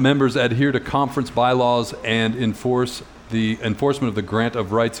that members adhere to conference bylaws and enforce the enforcement of the grant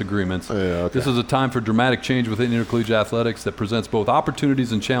of rights agreements. This is a time for dramatic change within intercollegiate athletics that presents both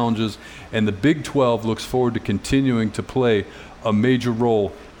opportunities and challenges, and the Big 12 looks forward to continuing to play a major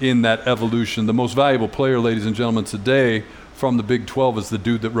role in that evolution. The most valuable player, ladies and gentlemen, today from the Big 12 is the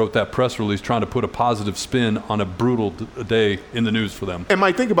dude that wrote that press release trying to put a positive spin on a brutal day in the news for them. And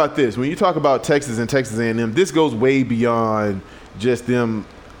Mike, think about this. When you talk about Texas and Texas A&M, this goes way beyond just them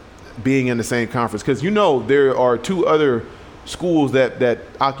being in the same conference, because there are 2 other schools that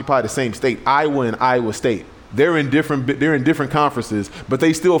occupy the same state, Iowa and Iowa State. They're in different conferences, but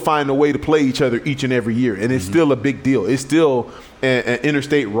they still find a way to play each other each and every year, and it's still a big deal. It's still an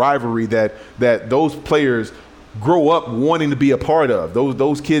interstate rivalry that those players grow up wanting to be a part of.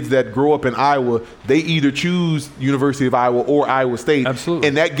 Those kids that grow up in Iowa, they either choose University of Iowa or Iowa State. Absolutely.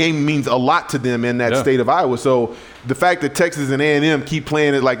 And that game means a lot to them in that state of Iowa. So the fact that Texas and A&M keep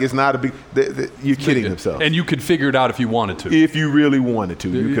playing it like it's not a big you're kidding themselves. And you could figure it out if you wanted to. If you really wanted to,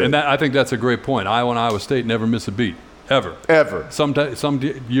 you could. And I think that's a great point. Iowa and Iowa State never miss a beat. Ever. Some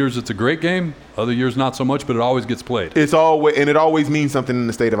years it's a great game, other years not so much, but it always gets played. It always means something in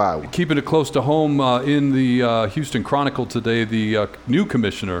the state of Iowa. Keeping it close to home, in the Houston Chronicle today, the new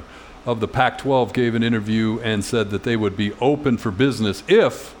commissioner of the Pac-12 gave an interview and said that they would be open for business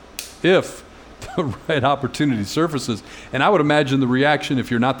if the right opportunity surfaces. And I would imagine the reaction,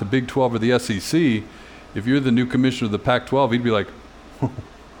 if you're not the Big 12 or the SEC, if you're the new commissioner of the Pac-12, he'd be like,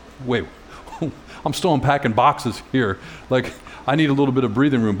 wait, I'm still unpacking boxes here. Like, I need a little bit of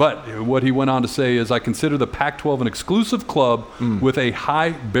breathing room. But what he went on to say is, I consider the Pac-12 an exclusive club with a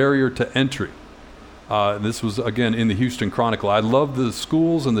high barrier to entry. This was, again, in the Houston Chronicle. I love the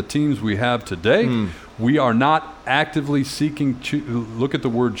schools and the teams we have today. We are not actively seeking to – look at the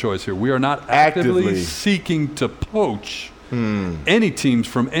word choice here. We are not actively seeking to poach any teams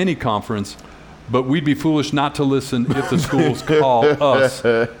from any conference, but we'd be foolish not to listen if the schools call us.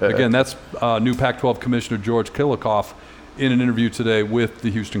 Again, that's new Pac-12 Commissioner George Kilikoff in an interview today with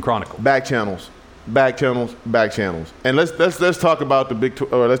the Houston Chronicle. Back channels. And let's talk about the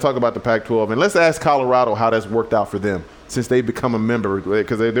let's talk about the Pac-12, and let's ask Colorado how that's worked out for them since they've become a member,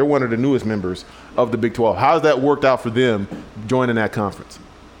 because they're one of the newest members of the Big 12. How's that worked out for them joining that conference?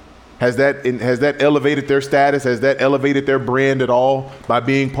 Has that elevated their status? Has that elevated their brand at all by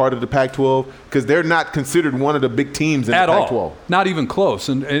being part of the Pac-12? Because they're not considered one of the big teams in the Pac-12. All. Not even close.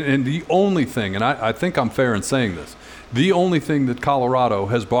 And the only thing, and I think I'm fair in saying this, the only thing that Colorado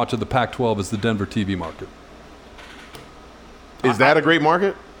has brought to the Pac-12 is the Denver TV market. Is that a great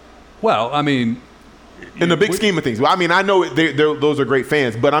market? Well, I mean, in the big scheme of things. Well, I mean, I know those are great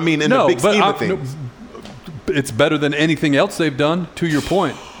fans, but I mean, in the big scheme of things. It's better than anything else they've done, to your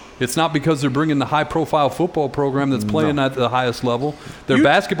point. It's not because they're bringing the high-profile football program that's playing at the highest level. Their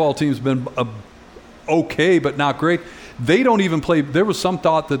basketball team's been okay, but not great. They don't even play. There was some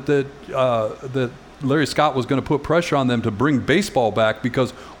thought that Larry Scott was going to put pressure on them to bring baseball back,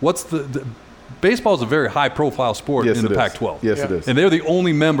 because baseball is a very high-profile sport in the Pac-12. Yes, it is. And they're the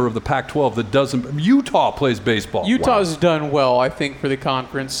only member of the Pac-12 that doesn't. Utah plays baseball. Utah's done well, I think, for the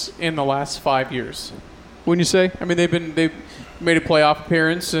conference in the last 5 years. Wouldn't you say? I mean, they've made a playoff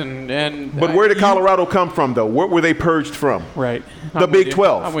appearance, but where did Colorado come from, though? What were they purged from? Right. The Big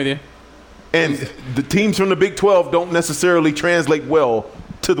 12. I'm with you. And the teams from the Big 12 don't necessarily translate well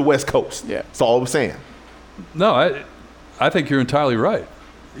to the West Coast. Yeah. That's all I'm saying. No, I think you're entirely right.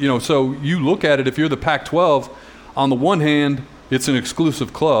 So you look at it, if you're the Pac-12, on the one hand, it's an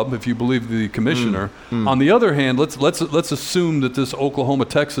exclusive club, if you believe the commissioner. On the other hand, let's assume that this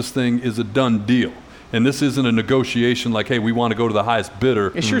Oklahoma-Texas thing is a done deal. And this isn't a negotiation like, hey, we want to go to the highest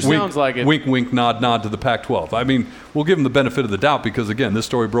bidder. It sure sounds like it. Wink, wink, nod, nod to the Pac-12. I mean, we'll give them the benefit of the doubt because, again, this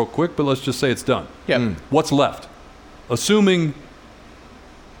story broke quick, but let's just say it's done. Yep. What's left? Assuming,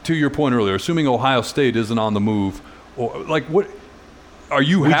 to your point earlier, assuming Ohio State isn't on the move, or like what are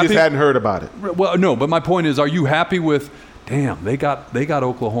you happy? We just hadn't heard about it. Well, no, but my point is, are you happy with, damn, they got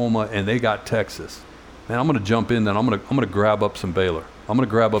Oklahoma and they got Texas. Man, I'm going to jump in and I'm going to grab up some Baylor. I'm going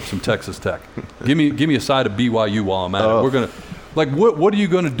to grab up some Texas Tech. Give me a side of BYU while I'm at it. We're going to, like, what are you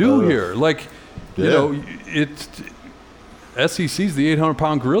going to do here? Like, it's SEC's the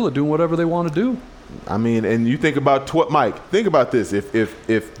 800-pound gorilla doing whatever they want to do. I mean, and you think about Mike. Think about this: if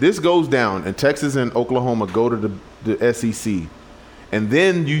this goes down and Texas and Oklahoma go to the SEC, and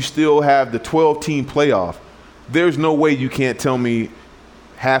then you still have the 12-team playoff, there's no way you can't tell me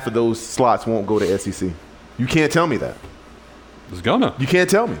half of those slots won't go to SEC. You can't tell me that. It's gonna. You can't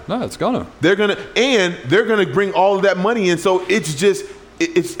tell me. No, it's gonna. They're gonna bring all of that money in. So it's just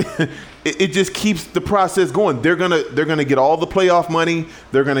it just keeps the process going. They're gonna get all the playoff money.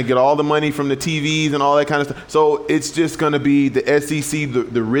 They're gonna get all the money from the TVs and all that kind of stuff. So it's just gonna be the SEC,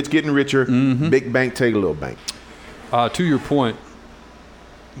 the rich getting richer, big bank take a little bank. To your point,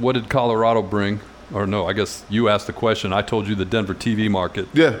 what did Colorado bring? Or no, I guess you asked the question. I told you the Denver TV market.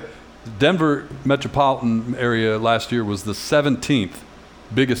 Yeah. Denver metropolitan area last year was the 17th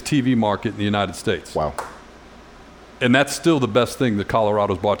biggest TV market in the United States. Wow. And that's still the best thing that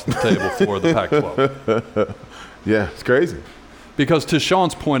Colorado's brought to the table for the Pac-12. Yeah, it's crazy. Because to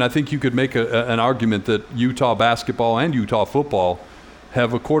Sean's point, I think you could make an argument that Utah basketball and Utah football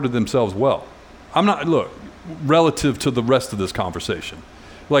have accorded themselves well. Relative to the rest of this conversation.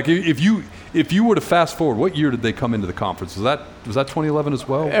 Like if you were to fast forward, what year did they come into the conference? Was that 2011 as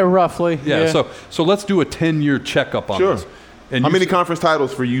well? Roughly. Yeah. So let's do a 10-year checkup on this. And how many conference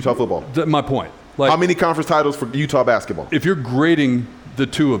titles for Utah football? My point. How many conference titles for Utah basketball? If you're grading the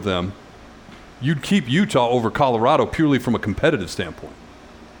two of them, you'd keep Utah over Colorado purely from a competitive standpoint.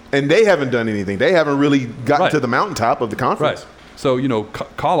 And they haven't done anything. They haven't really gotten to the mountaintop of the conference. Right. So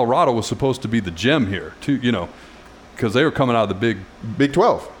Colorado was supposed to be the gem here, too. Because they were coming out of the Big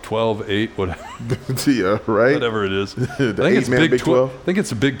 12. 12, 8, whatever. Yeah, right. Whatever it is. I think it's Big 12. I think it's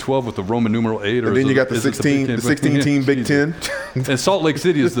the Big 12 with the Roman numeral 8. And then you got the 16-team Big 10. And Salt Lake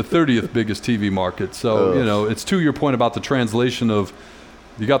City is the 30th biggest TV market. So, it's to your point about the translation of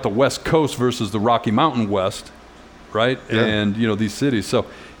you got the West Coast versus the Rocky Mountain West, right? Yeah. And, these cities. So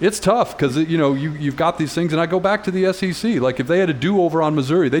it's tough because, you've got these things. And I go back to the SEC. Like, if they had a do-over on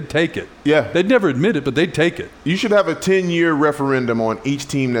Missouri, they'd take it. Yeah. They'd never admit it, but they'd take it. You should have a 10-year referendum on each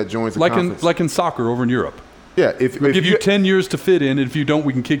team that joins the conference. Like in soccer over in Europe. Yeah, we'll give you 10 years to fit in. And if you don't,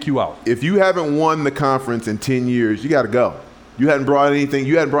 we can kick you out. If you haven't won the conference in 10 years, you got to go. You hadn't brought anything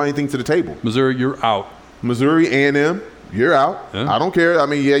to the table. Missouri, you're out. Missouri A&M, you're out. Yeah. I don't care. I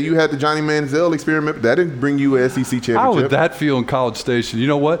mean, yeah, you had the Johnny Manziel experiment, but that didn't bring you an SEC championship. How would that feel in College Station? You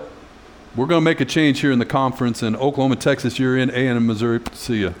know what? We're going to make a change here in the conference, and Oklahoma, Texas, you're in. A&M, Missouri,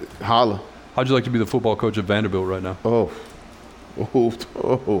 see ya. Holla. How'd you like to be the football coach at Vanderbilt right now? Oh.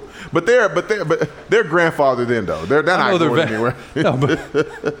 But they're grandfathered in though. They're not going anywhere. No, but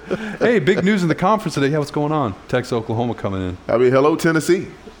hey, big news in the conference today. Yeah, what's going on? Texas, Oklahoma coming in. I mean, hello Tennessee.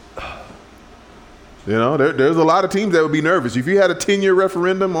 You know, there's a lot of teams that would be nervous if you had a 10-year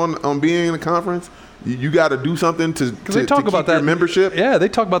referendum on being in the conference. You got to do something to talk about that membership. Yeah, they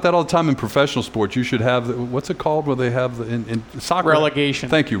talk about that all the time in professional sports. You should have what's it called? Where they have in soccer relegation.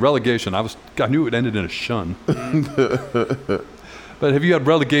 Thank you, relegation. I knew it ended in a shun. But have you had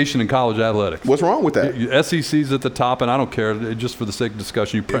relegation in college athletics? What's wrong with that? SEC's at the top, and I don't care. Just for the sake of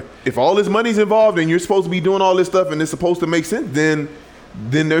discussion, if all this money's involved and you're supposed to be doing all this stuff and it's supposed to make sense, then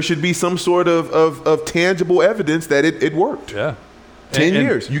there should be some sort of tangible evidence that it worked. Yeah. 10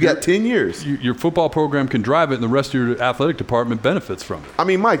 years. You got 10 years. Your football program can drive it, and the rest of your athletic department benefits from it. I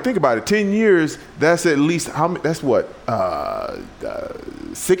mean, Mike, think about it. 10 years, that's at least how many? That's what?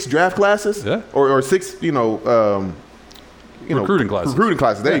 6 draft classes? Yeah. Or 6, recruiting classes. Recruiting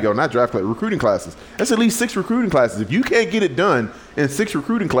classes. There you go. Not draft classes. Recruiting classes. That's at least 6 recruiting classes. If you can't get it done in 6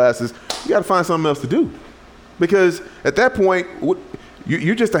 recruiting classes, you got to find something else to do. Because at that point,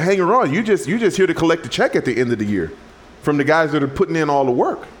 you're just a hanger-on. You're just here to collect the check at the end of the year from the guys that are putting in all the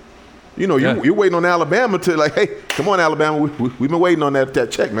work. You know, you're waiting on Alabama to like, hey, come on, Alabama. We've been waiting on that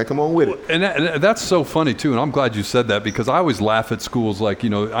check, man. Come on with it. And that's so funny, too. And I'm glad you said that because I always laugh at schools like, I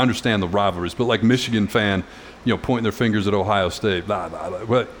understand the rivalries, but like Michigan fan, pointing their fingers at Ohio State. Blah, blah,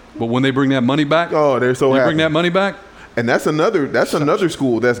 blah. But when they bring that money back, they're so happy. Bring that money back. And that's another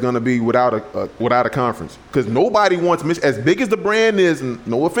school that's going to be without a conference because nobody wants as big as the brand is. And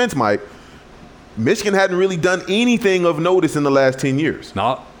no offense, Mike, Michigan hadn't really done anything of notice in the last 10 years.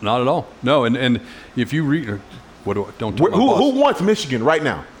 Not at all. No, and if you read, who wants Michigan right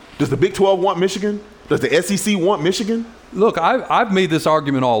now? Does the Big 12 want Michigan? Does the SEC want Michigan? Look, I've made this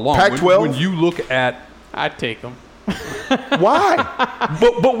argument all along. Pac-12? When you look at, I'd take them. Why?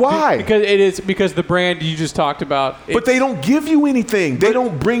 But why? Because the brand you just talked about. But they don't give you anything. They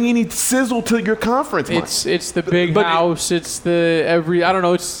don't bring any sizzle to your conference. It's the big house. It's the I don't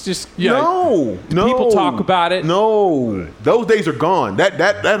know. It's just no. People talk about it. No, those days are gone.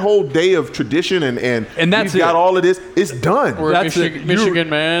 That whole day of tradition and that's got all of this. It's done. That's Michigan,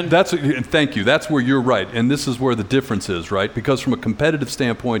 man. Thank you. That's where you're right, and this is where the difference is, right? Because from a competitive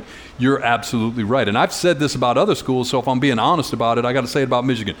standpoint, you're absolutely right. And I've said this about other schools. So if I'm being honest about it, I got to say it about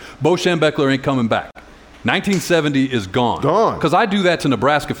Michigan. Bo Schembechler ain't coming back. 1970 is gone. Because I do that to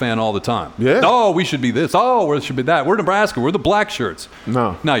Nebraska fan all the time. Yeah. Oh, we should be this. Oh, we should be that. We're Nebraska. We're the black shirts.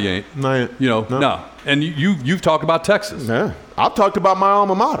 No, you ain't. No, no. And you've talked about Texas. Yeah. I've talked about my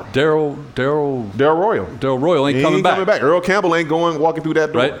alma mater. Darryl Royal ain't coming back. Earl Campbell ain't walking through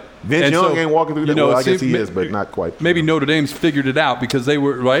that door. Right. Vince Young ain't walking through that door. I guess he is, but not quite. Maybe Notre Dame's figured it out because they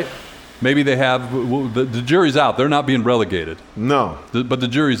were right. Maybe they have. The jury's out. They're not being relegated. No. But the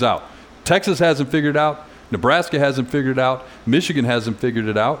jury's out. Texas hasn't figured it out. Nebraska hasn't figured it out. Michigan hasn't figured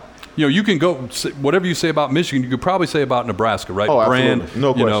it out. You can go whatever you say about Michigan, you could probably say about Nebraska, right? Oh, Brand,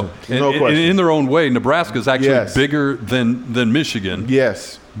 absolutely. No question. And in their own way, Nebraska is actually bigger than Michigan.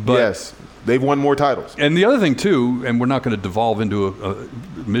 Yes. Yes. They've won more titles. And the other thing too, and we're not going to devolve into a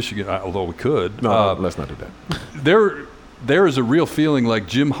Michigan, although we could. No, let's not do that. There is a real feeling like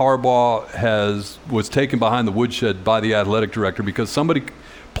Jim Harbaugh was taken behind the woodshed by the athletic director because somebody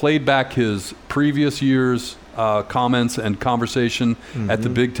played back his previous year's comments and conversation at the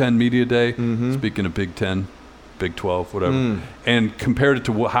Big Ten Media Day. Mm-hmm. Speaking of Big Ten, Big 12, whatever, and compared it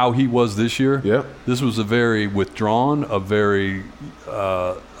to how he was this year. Yeah, this was a very withdrawn, a very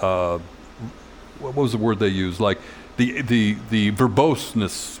what was the word they used? Like the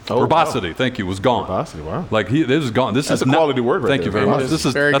verbosity. Thank you, was gone. Verbosity, wow. Like this is gone. That's a quality word. Thank you very much.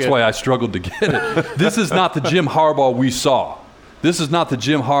 That's why I struggled to get it. This is not the Jim Harbaugh we saw. This is not the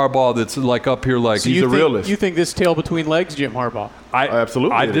Jim Harbaugh that's like up here like he's a realist. You think this tail between legs, Jim Harbaugh?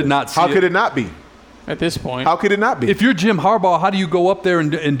 Absolutely. I did not see How could it not be? At this point. How could it not be? If you're Jim Harbaugh, how do you go up there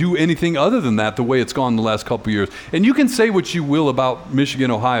and do anything other than that the way it's gone the last couple of years? And you can say what you will about Michigan,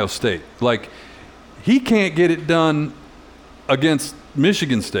 Ohio State. Like, he can't get it done against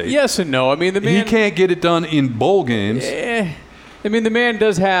Michigan State. Yes and no. I mean, the man... He can't get it done in bowl games. I mean, the man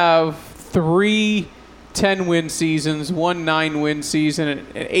does have 3 10-win seasons, 1 9-win season, an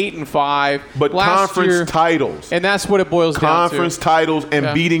 8-5. But conference titles. And that's what it boils down to. Conference titles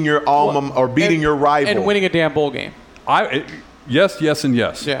and beating your alma or beating your rival. And winning a damn bowl game. Yes, and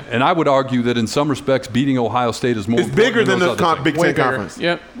yes. Yeah. And I would argue that in some respects, beating Ohio State is more important bigger than the Big Ten bigger. Conference.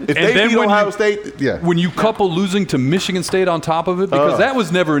 Yep. If they beat Ohio State, when you couple losing to Michigan State on top of it, because that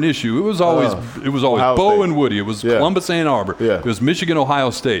was never an issue. It was always Bo and Woody. It was Columbus, Ann Arbor. Yeah. It was Michigan,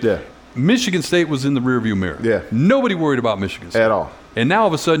 Ohio State. Yeah. Michigan State was in the rearview mirror. Yeah. Nobody worried about Michigan State at all. And now all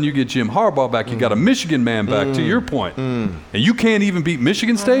of a sudden you get Jim Harbaugh back. You got a Michigan man back, to your point. And you can't even beat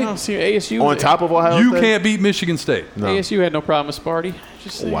Michigan State? See, ASU on top of Ohio State? You can't beat Michigan State. No. ASU had no problem with Sparty.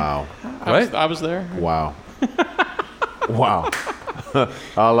 Just saying. Wow. I was there. Wow. Wow.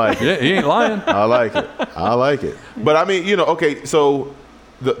 I like it. Yeah, he ain't lying. I like it. But I mean, okay, so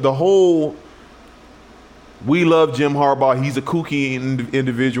the whole we love Jim Harbaugh. He's a kooky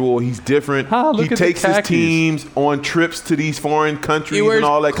individual. He's different. He takes his teams on trips to these foreign countries and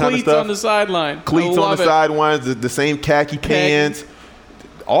all that kind of stuff. Cleats on the sideline. Cleats on the sidelines, the same khaki pants.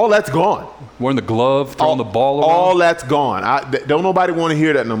 All that's gone. Wearing the glove, throwing the ball around. All that's gone. Don't nobody want to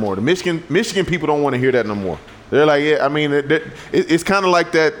hear that no more. The Michigan people don't want to hear that no more. They're like, yeah, I mean, it's kind of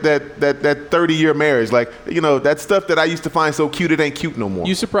like that 30-year marriage. Like, that stuff that I used to find so cute, it ain't cute no more.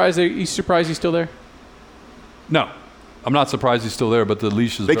 You surprised he's still there? No. I'm not surprised he's still there, but the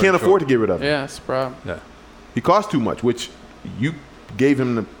leash is They can't afford to get rid of him. Yeah, that's the problem. Yeah. He costs too much, which you gave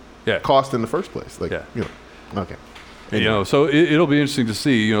him the cost in the first place. Okay. Anyway. So it'll be interesting to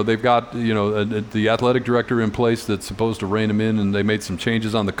see. They've got the athletic director in place that's supposed to rein him in, and they made some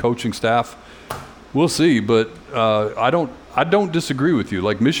changes on the coaching staff. We'll see, but I don't disagree with you.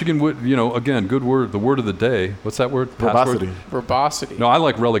 Like Michigan would, again, good word. The word of the day. What's that word? Verbosity. No, I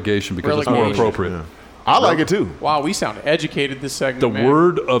like relegation because it's more appropriate. Yeah. I like it too. Wow, we sound educated this segment. The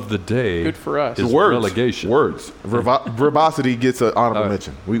word of the day. Good for us. Is relegation. Words. Verbosity gets an honorable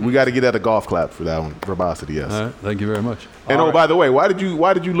mention. We got to get at a golf clap for that one. Verbosity, yes. All right, thank you very much. And by the way, why did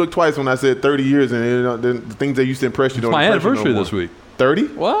you look twice when I said 30 years and the things that used to impress you don't impress you no more? It's my anniversary this week. 30?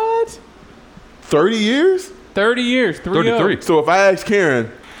 What? 30 years? 30 years. 33. So if I ask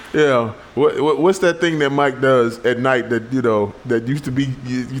Karen, what's that thing that Mike does at night that that used to be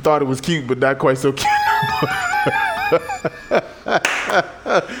you thought it was cute but not quite so cute?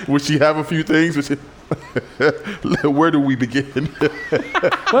 Would she have a few things? Where do we begin?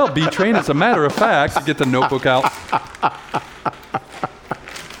 Well, B-Train, as a matter of fact, get the notebook out.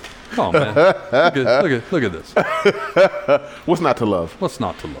 Come on, man. Look at this. What's not to love? What's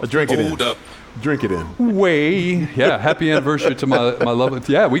not to love? Drink it in. Drink it in. Yeah, happy anniversary to my love.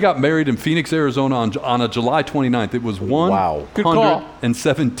 Yeah, we got married in Phoenix, Arizona on a July 29th. It was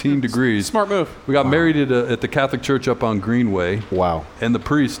 117 degrees. Smart move. We got married at the Catholic Church up on Greenway. Wow. And the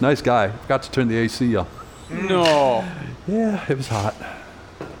priest, nice guy, got to turn the AC on. No. Yeah, it was hot.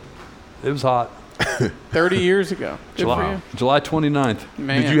 30 years ago. July 29th.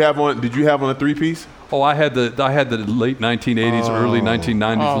 Man. Did you have on a three-piece? Oh, I had the late 1980s, early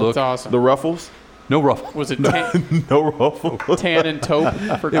 1990s look. That's awesome. The ruffles? No ruffles. Was it no ruffles? Tan and taupe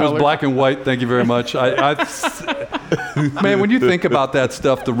for color? It was black and white. Thank you very much. Man, when you think about that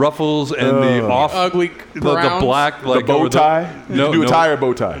stuff, the ruffles and the ugly the black, like the bow tie. No, Did you do a tie or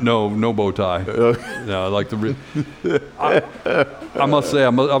bow tie? No bow tie. No, like I must say I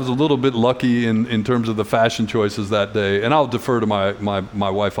was a little bit lucky in terms of the fashion choices that day, and I'll defer to my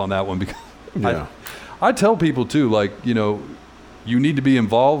wife on that one because I tell people too, like you need to be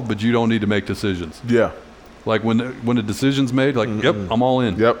involved, but you don't need to make decisions. Yeah. Like when a decision's made, like, yep, I'm all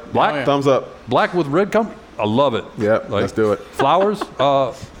in. Yep. Black, thumbs up. Black with red company, I love it. Yep, like, let's do it. Flowers,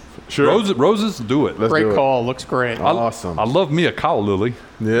 sure. Roses, do it. Great call. Looks great. Awesome. I love me a calla lily.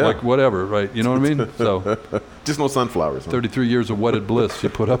 Yeah. Like whatever, right? You know what I mean? So. Just no sunflowers. 33 years of wedded bliss. You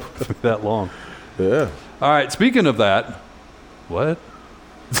put up with that long. Yeah. All right. Speaking of that, what?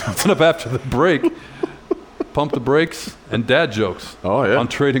 Coming up after the break. Pump the brakes and dad jokes. Oh, yeah. On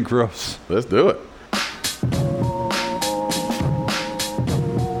Trading Gross. Let's do it.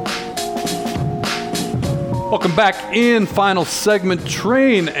 Welcome back in. Final segment,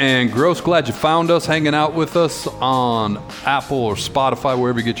 Train and Gross. Glad you found us, hanging out with us on Apple or Spotify,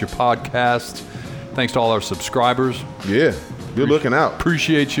 wherever you get your podcasts. Thanks to all our subscribers. Yeah. Good looking out.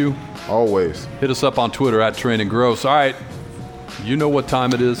 Appreciate you. Always. Hit us up on Twitter at Train and Gross. All right. You know what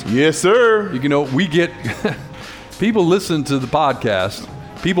time it is. Yes, sir. We get people listen to the podcast.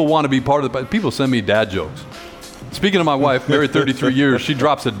 People want to be part of the. People send me dad jokes. Speaking of my wife, married 33 years, she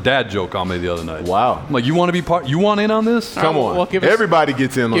drops a dad joke on me the other night. Wow. I'm like, you want to be part? You want in on this? Come on. Well, everybody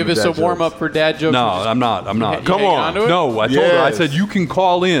gets in on Give us a warm up for dad jokes. No, I'm not. Come on. No, I told her. I said, you can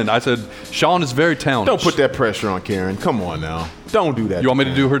call in. I said, Sean is very talented. Don't put that pressure on Karen. Come on now. Don't do that. You want me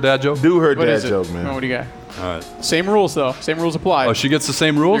to do her dad joke? Do her dad joke, man. What do you got? All right. Same rules, though. Same rules apply. Oh, she gets the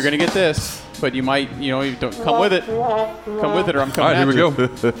same rules? You're going to get this, but you might, you don't come with it. Come with it, or I'm coming. All right, here we go.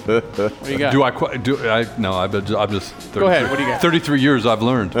 What do you got? I'm just. Go ahead. What do you got? 33 years I've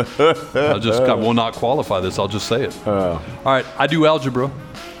learned. I will not qualify this. I'll just say it. All right, I do algebra,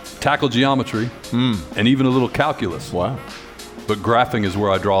 tackle geometry, and even a little calculus. Wow. But graphing is where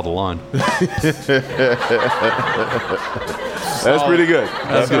I draw the line. That's pretty good.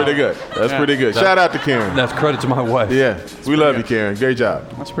 That's pretty good. That's pretty good. Shout out to Karen. That's credit to my wife. Yeah, we love you, Karen. Great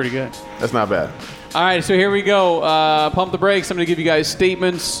job. That's pretty good. That's not bad. All right, so here we go. Pump the brakes. I'm going to give you guys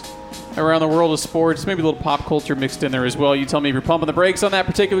statements around the world of sports, maybe a little pop culture mixed in there as well. You tell me if you're pumping the brakes on that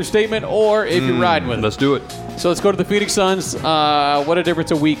particular statement or if you're riding with it. Let's do it. So let's go to the Phoenix Suns. What a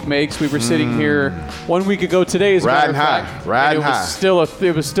difference a week makes. We were sitting here 1 week ago today, as a matter of fact. Riding high. It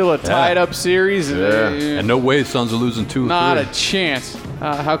was still a tied-up series. And no way Suns are losing 2 or 3. Not a chance.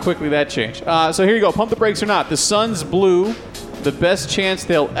 How quickly that changed. So here you go. Pump the brakes or not. The Suns blew the best chance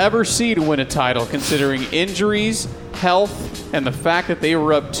they'll ever see to win a title, considering injuries, health, and the fact that they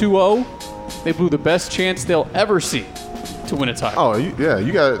were up 2-0. They blew the best chance they'll ever see to win a title. Oh, you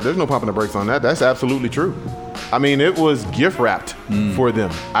got. There's no pumping the brakes on that. That's absolutely true. I mean, it was gift wrapped for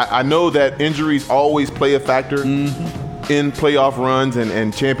them. I know that injuries always play a factor in playoff runs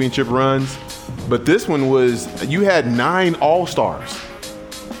and championship runs, but this one was, you had 9 All-Stars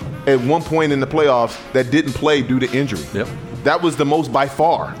at one point in the playoffs that didn't play due to injury. Yep. That was the most by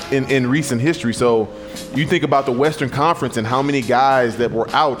far in recent history. So you think about the Western Conference and how many guys that were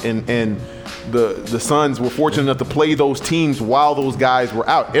out, and the Suns were fortunate enough to play those teams while those guys were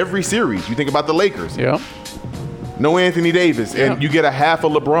out. Every series, you think about the Lakers. Yeah. No Anthony Davis, and you get a half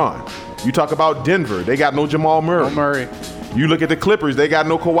of LeBron. You talk about Denver, they got no Jamal Murray. You look at the Clippers, they got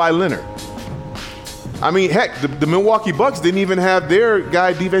no Kawhi Leonard. I mean, heck, the Milwaukee Bucks didn't even have their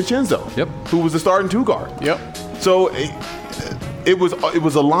guy DiVincenzo, who was the starting 2 guard. Yep. So it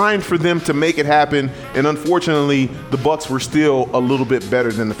was aligned for them to make it happen, and unfortunately, the Bucks were still a little bit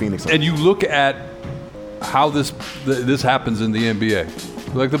better than the Phoenix Suns. And you look at how this happens in the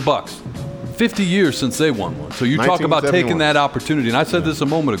NBA, like the Bucks, 50 years since they won one. So you talk about taking that opportunity, and I said this a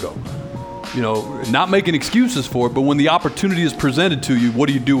moment ago. Not making excuses for it, but when the opportunity is presented to you, what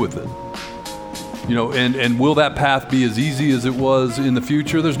do you do with it? And will that path be as easy as it was in the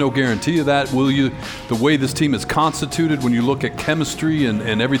future? There's no guarantee of that. The way this team is constituted, when you look at chemistry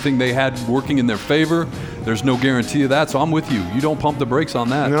and everything they had working in their favor, there's no guarantee of that. So I'm with you. You don't pump the brakes on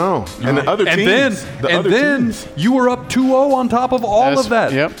that. No. And the other teams. Then you were up 2-0 on top of all of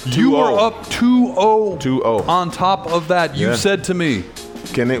that. Yep. You were up 2-0 on top of that. You said to me,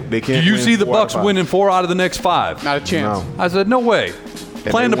 they can't. Do you see the Bucks winning 4 out of the next 5? Not a chance. No. I said, no way.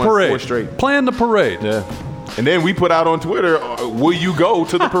 Plan the parade. 4 straight. Plan the parade. Yeah. And then we put out on Twitter, will you go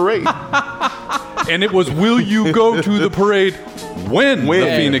to the parade? And it was, will you go to the parade when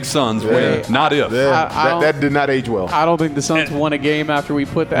the Phoenix Suns win, not if. Yeah. That did not age well. I don't think the Suns won a game after we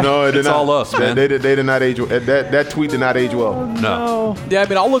put that. No, it did it's not. all us, man. They did not age well. That tweet did not age well. No. Yeah, I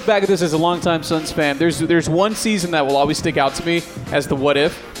mean, I'll look back at this as a longtime Suns fan. There's one season that will always stick out to me as the what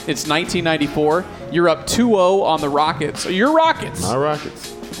if. It's 1994. You're up 2-0 on the Rockets. Your Rockets. My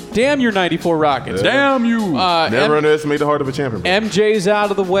Rockets. Damn your 94 Rockets. Yeah. Damn you. Never underestimate the heart of a champion. MJ's out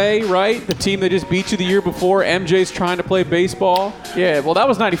of the way, right? The team that just beat you the year before. MJ's trying to play baseball. Yeah, well, that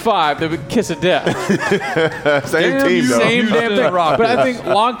was 95. They would kiss of death. Same team, though. Same damn thing. But I think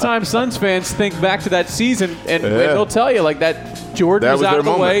longtime Suns fans think back to that season, and they'll tell you, like, that Jordan was out of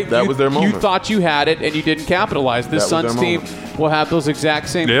the way. That was their moment. You thought you had it, and you didn't capitalize. This Suns team will have those exact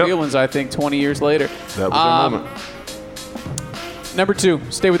same feelings, I think, 20 years later. That was their moment. Number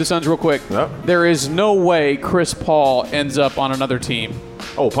 2, stay with the Suns real quick. Yep. There is no way Chris Paul ends up on another team.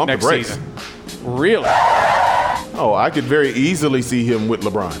 Oh, pump the brakes. Season. Really? Oh, I could very easily see him with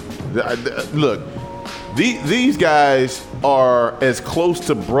LeBron. Look, these guys are as close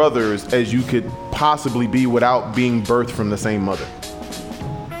to brothers as you could possibly be without being birthed from the same mother.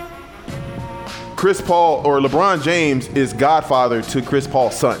 Chris Paul or LeBron James is godfather to Chris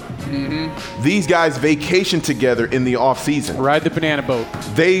Paul's son. Mm-hmm. These guys vacation together in the off season. Ride the banana boat.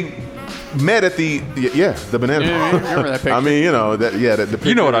 They met at the banana boat. Remember that picture? I mean, the picture,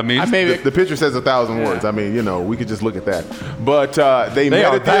 you know what I mean. The picture says 1,000 words. I mean, we could just look at that. But they met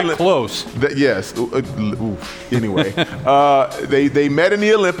are at that close. Yes. Anyway, they met in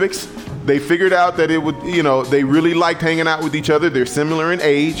the Olympics. They figured out that it would, they really liked hanging out with each other. They're similar in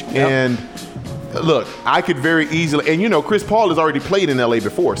age. Yep. And look, I could very easily, and Chris Paul has already played in LA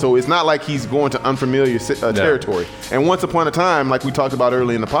before, so it's not like he's going to unfamiliar territory. And once upon a time, like we talked about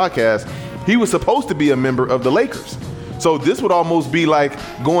earlier in the podcast, he was supposed to be a member of the Lakers. So this would almost be like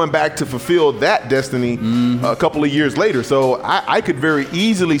going back to fulfill that destiny a couple of years later. So I could very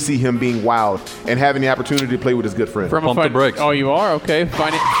easily see him being wild and having the opportunity to play with his good friend. Pump the brakes. Oh, you are? Okay.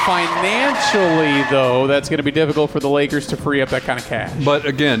 Financially, though, that's going to be difficult for the Lakers to free up that kind of cash. But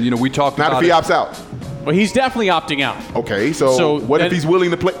again, we talked about it. Not if he opts out. Well, he's definitely opting out. Okay, so what if he's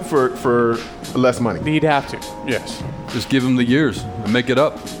willing to play for less money? He'd have to, yes. Just give him the years and make it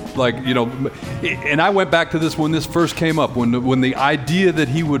up. And I went back to this when this first came up, when the idea that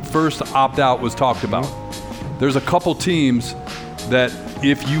he would first opt out was talked about. There's a couple teams that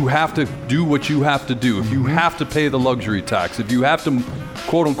if you have to do what you have to do, if you have to pay the luxury tax, if you have to,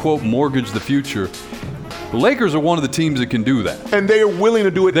 quote unquote, mortgage the future, the Lakers are one of the teams that can do that. And they are willing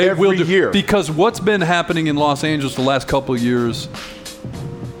to do it every year. Because what's been happening in Los Angeles the last couple of years?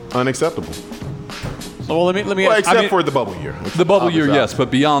 Unacceptable. Well, let me. Except for the bubble year. The bubble year, yes,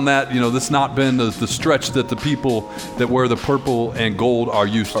 but beyond that, this has not been the stretch that the people that wear the purple and gold are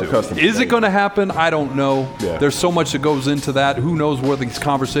used to. Is it going to happen? I don't know. Yeah. There's so much that goes into that. Who knows where these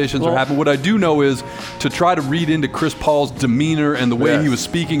conversations are happening? What I do know is to try to read into Chris Paul's demeanor and the way he was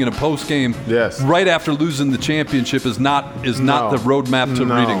speaking in a post game, right after losing the championship, is not the roadmap to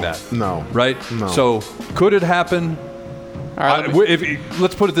reading that. No. Right. No. So could it happen?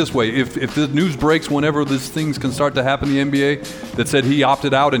 Let's put it this way. If the news breaks whenever these things can start to happen in the NBA that said he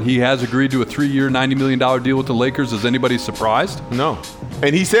opted out and he has agreed to a 3-year, $90 million deal with the Lakers, is anybody surprised? No.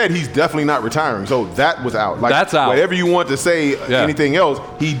 And he said he's definitely not retiring, so that was out. That's out. Whatever you want to say, anything else,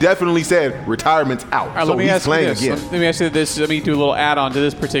 he definitely said retirement's out. Right, so he's playing again. Let me ask you this. Let me do a little add-on to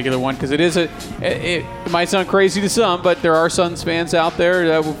this particular one, because it might sound crazy to some, but there are Suns fans out there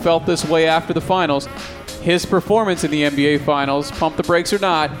that felt this way after the finals. His performance in the NBA Finals, pump the brakes or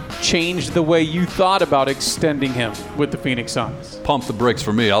not, changed the way you thought about extending him with the Phoenix Suns. Pump the brakes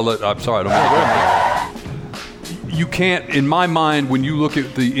for me. I'm sorry. I don't You can't, in my mind, when you look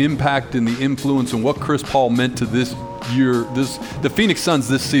at the impact and the influence and what Chris Paul meant to this year, the Phoenix Suns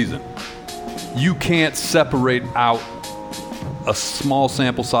this season, you can't separate out a small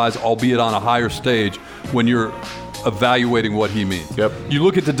sample size, albeit on a higher stage, when you're evaluating what he means. Yep. You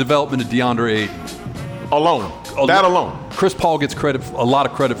look at the development of DeAndre Ayton. Alone. Chris Paul gets a lot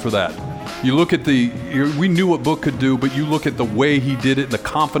of credit for that. You look at we knew what Book could do, but you look at the way he did it, the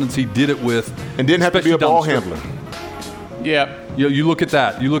confidence he did it with. And didn't have to be a ball handler. Yeah. You look at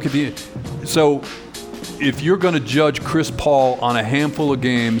that. So if you're going to judge Chris Paul on a handful of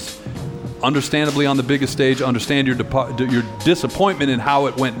games, understandably on the biggest stage, understand your disappointment in how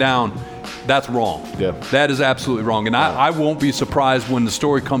it went down, that's wrong. Yeah. That is absolutely wrong. And I won't be surprised when the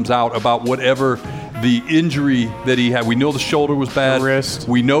story comes out about whatever the injury that he had. We know the shoulder was bad. The wrist.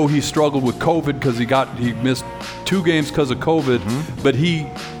 We know he struggled with COVID because he missed 2 games because of COVID, but he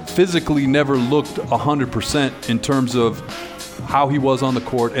physically never looked 100% in terms of how he was on the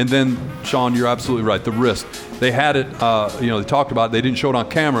court. And then, Sean, you're absolutely right, the wrist. They had it, they talked about it. They didn't show it on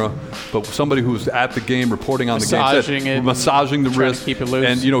camera, but somebody who was at the game reporting on the game said massaging the wrist. To keep it loose.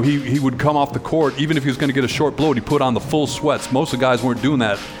 And, he would come off the court, even if he was going to get a short blow, he put on the full sweats. Most of the guys weren't doing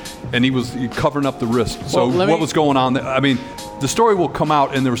that. And he was covering up the wrist. So what was going on there? I mean, the story will come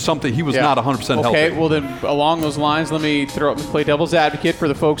out, and there was something, he was not 100% healthy. Okay, well then, along those lines, let me play devil's advocate for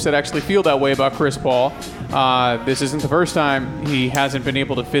the folks that actually feel that way about Chris Paul. This isn't the first time he hasn't been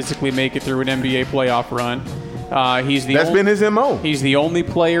able to physically make it through an NBA playoff run. That's been his MO. He's the only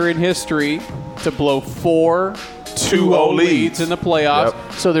player in history to blow 4 2-0 leads in the playoffs.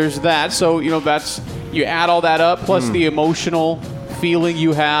 Yep. So there's that. So, you add all that up, plus the emotional feeling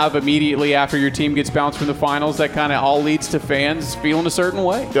you have immediately after your team gets bounced from the finals, that kind of all leads to fans feeling a certain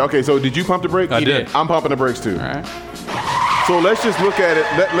way. Yeah, okay, so did you pump the brakes? I did. I'm pumping the brakes too. All right. So let's just look at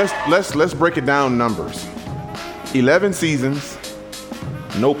it. Let's break it down numbers. 11 seasons,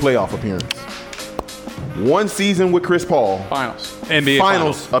 no playoff appearance. 1 season with Chris Paul. Finals. NBA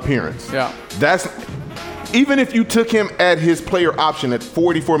Finals appearance. Yeah. That's even if you took him at his player option at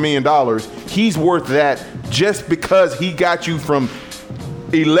 $44 million, he's worth that just because he got you from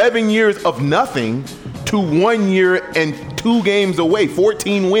 11 years of nothing to 1 year and 2 games away,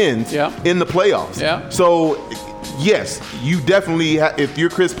 14 wins in the playoffs. Yeah. So, yes, you definitely, if you're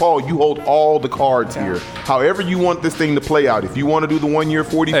Chris Paul, you hold all the cards here. However you want this thing to play out. If you want to do the 1 year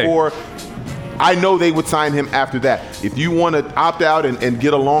 44, I know they would sign him after that. If you want to opt out and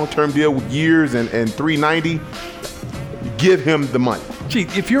get a long-term deal with years and $390, give him the money. Gee,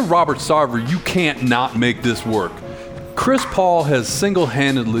 if you're Robert Sarver, you can't not make this work. Chris Paul has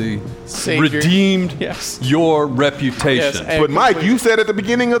single-handedly redeemed your reputation. Yes, but Mike, you said at the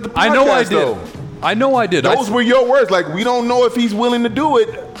beginning of the podcast, I know I did. Those were your words. Like, we don't know if he's willing to do it.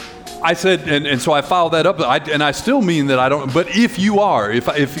 I said, and so I followed that up, and I still mean that I don't. But if you are,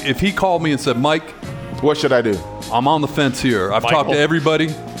 if he called me and said, Mike, what should I do? I'm on the fence here. I've talked to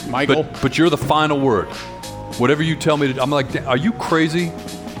everybody, Michael, but you're the final word. Whatever you tell me to, I'm like, are you crazy?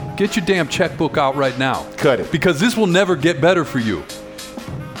 Get your damn checkbook out right now. Cut it. Because this will never get better for you.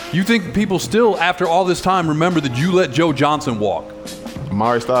 You think people still, after all this time, remember that you let Joe Johnson walk?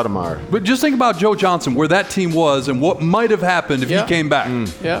 Amar'e Stoudemire. But just think about Joe Johnson, where that team was, and what might have happened if he came back.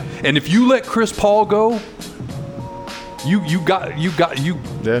 Yeah. And if you let Chris Paul go, you got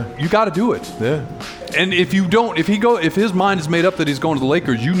to do it. Yeah. And if you don't, if his mind is made up that he's going to the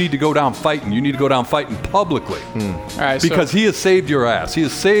Lakers, you need to go down fighting. You need to go down fighting publicly. All right, because he has saved your ass. He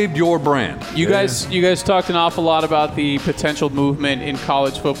has saved your brand. You guys talked an awful lot about the potential movement in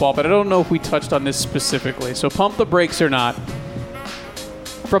college football, but I don't know if we touched on this specifically. So pump the brakes or not.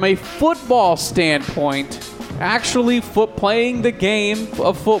 From a football standpoint, actually playing the game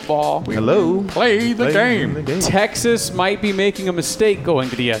of football. Play the game. Texas might be making a mistake going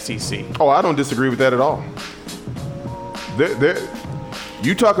to the SEC. Oh, I don't disagree with that at all.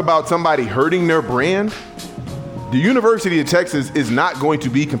 You talk about somebody hurting their brand. The University of Texas is not going to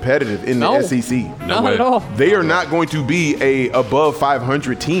be competitive in the SEC. Not at all. They are not going to be a above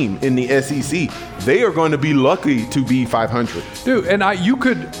 500 team in the SEC. They are going to be lucky to be 500. Dude, and you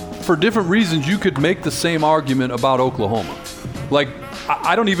could, for different reasons, you could make the same argument about Oklahoma. Like,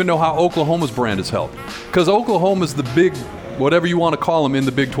 I don't even know how Oklahoma's brand has helped. Because Oklahoma's the big, whatever you want to call them in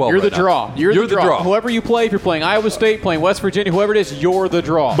the Big 12 You're right the draw. now. You're the draw. Whoever you play, if you're playing Iowa State, playing West Virginia, whoever it is, you're the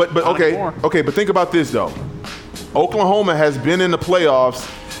draw. But okay, but think about this, though. Oklahoma has been in the playoffs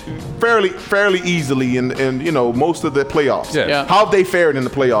fairly easily in you know, most of the playoffs. Yeah. How have they fared in the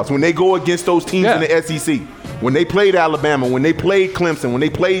playoffs when they go against those teams in the SEC? When they played Alabama, when they played Clemson, when they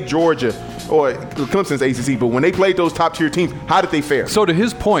played Georgia, or Clemson's ACC, but when they played those top-tier teams, how did they fare? So to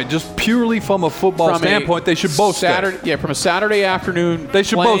his point, just purely from a football standpoint, they should both stay. Yeah, from a Saturday afternoon, they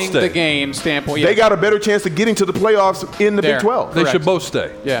should both stay. The game standpoint. They got a better chance of getting to the playoffs in the Big 12. They should both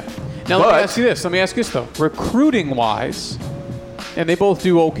stay. Yeah. Now let me ask you this though. Recruiting-wise, and they both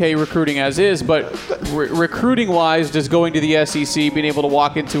do okay recruiting as is, but recruiting-wise, just going to the SEC, being able to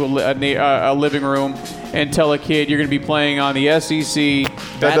walk into a living room and tell a kid you're going to be playing on the SEC,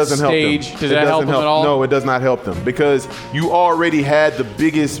 that doesn't stage, help them. Does that help them at all? No, it does not help them, because you already had the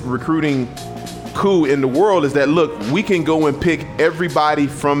biggest recruiting coup in the world. Is that, look, we can go and pick everybody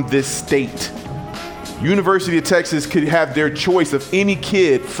from this state. University of Texas could have their choice of any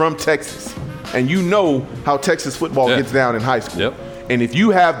kid from Texas. And you know how Texas football gets down in high school. Yep. And if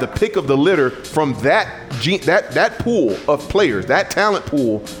you have the pick of the litter from that pool of players, that talent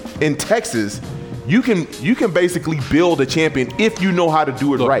pool in Texas, you can basically build a champion if you know how to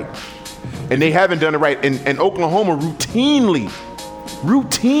do it right. And they haven't done it right. And Oklahoma routinely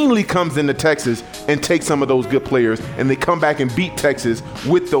comes into Texas and takes some of those good players, and they come back and beat Texas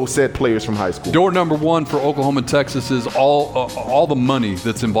with those said players from high school. Door number one for Oklahoma and Texas is all the money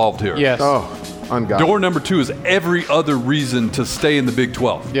that's involved here. Yes. Oh, ungodly. Door number two is every other reason to stay in the Big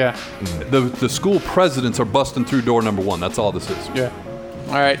 12. Yeah. The school presidents are busting through door number one. That's all this is. Yeah.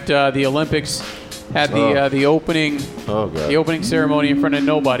 All right. The Olympics had the opening ceremony in front of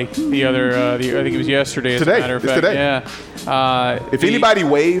nobody. I think it was yesterday. As a matter of fact. Today. Yeah. If anybody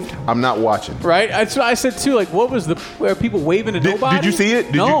waved, I'm not watching. Right. That's what I said too. Like, what was were people waving to nobody? Did you see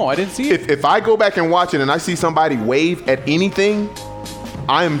it? I didn't see it. If I go back and watch it and I see somebody wave at anything,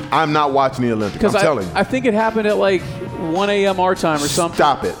 I'm not watching the Olympics. I'm telling you. I think it happened at like 1 a.m. our time or something.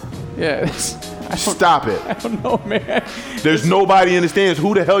 Stop it. Yeah. Stop it. I don't know, man. There's nobody in the stands.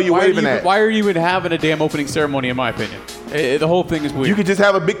 Who the hell are you waving at? Why are you even having a damn opening ceremony, in my opinion? The whole thing is weird. You could just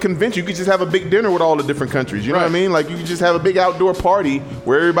have a big convention. You could just have a big dinner with all the different countries. You know what I mean? Like, you could just have a big outdoor party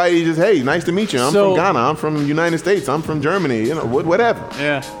where everybody just, hey, nice to meet you. I'm from Ghana. I'm from the United States. I'm from Germany. You know, whatever.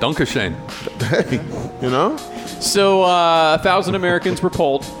 Yeah. Dankeschön. Hey, you know? So 1,000 Americans were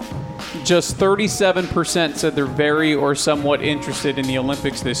polled. Just 37% said they're very or somewhat interested in the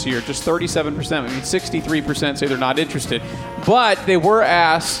Olympics this year. Just 37%. I mean, 63% say they're not interested. But they were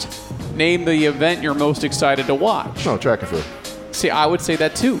asked, name the event you're most excited to watch. No, track and field. See, I would say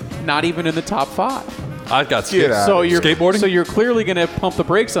that too. Not even in the top 5. I got skateboarding. So you're clearly going to pump the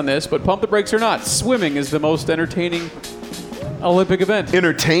brakes on this, but pump the brakes or not, swimming is the most entertaining Olympic event.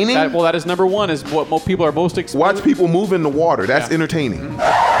 Entertaining? That is number one, is what people are most excited. Watch people move in the water. That's entertaining.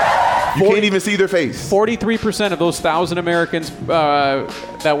 You can't even see their face. 43% of those 1,000 Americans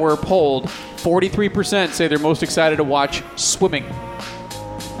that were polled, 43% say they're most excited to watch swimming.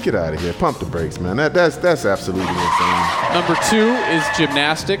 Get out of here. Pump the brakes, man. That's absolutely insane. Number 2 is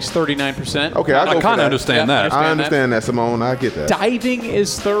gymnastics, 39%. Okay, I kind of understand that. I understand that, Simone. I get that. Diving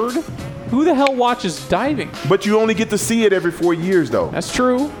is 3rd. Who the hell watches diving? But you only get to see it every 4 years, though. That's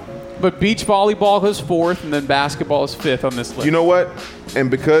true. But beach volleyball is 4th, and then basketball is 5th on this list. You know what? And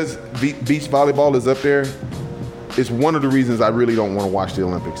because beach volleyball is up there, it's one of the reasons I really don't want to watch the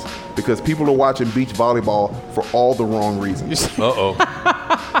Olympics. Because people are watching beach volleyball for all the wrong reasons. Uh-oh.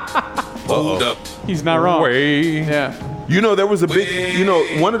 Hold up. He's not wrong. Yeah. You know, there was a big,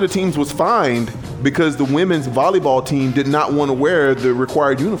 one of the teams was fined because the women's volleyball team did not want to wear the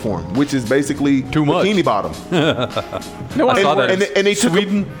required uniform, which is basically too much bikini bottom. No one saw that. And they took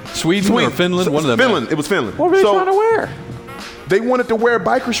Sweden or Finland? One of them. Finland. It was Finland. What were they trying to wear? They wanted to wear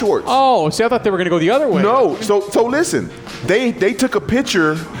biker shorts. Oh, see, I thought they were going to go the other way. No. So listen, they took a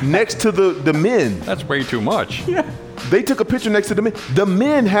picture next to the men. That's way too much. Yeah. They took a picture next to the men. The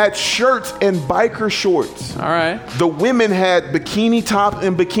men had shirts and biker shorts. All right. The women had bikini top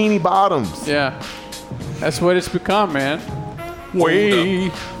and bikini bottoms. Yeah. That's what it's become, man.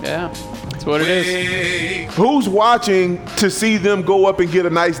 Yeah. That's what it is. Who's watching to see them go up and get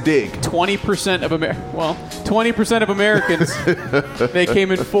a nice dig? 20% of Americans, they came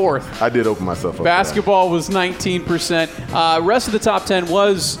in 4th. I did open myself up. Basketball was 19%. Rest of the top 10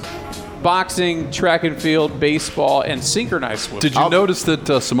 was boxing, track and field, baseball, and synchronized swimming. Did you notice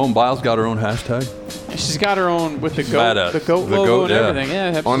that Simone Biles got her own hashtag? She's got her own with the badass. the goat logo and everything.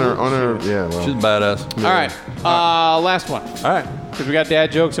 Yeah, on her, yeah. Well. She's badass. All right, last one. All right, because we got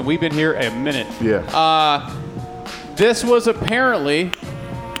dad jokes and we've been here a minute. Yeah. This was apparently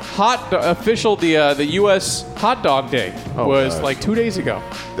the U.S. Hot Dog Day was like 2 days ago.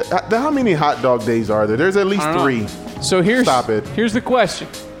 How many hot dog days are there? There's at least 3. So here's the question.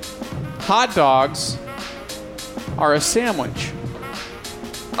 Hot dogs are a sandwich.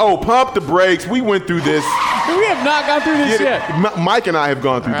 Oh, pump the brakes. We went through this. We have not gone through this yet. Mike and I have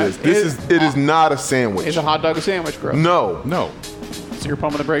gone through this. It is not a sandwich. Is a hot dog a sandwich, bro? No. So you're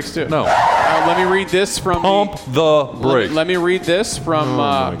pumping the brakes too? No. Let me read this from Pump the brakes. Let me read this from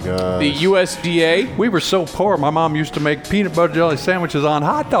the USDA. We were so poor, my mom used to make peanut butter jelly sandwiches on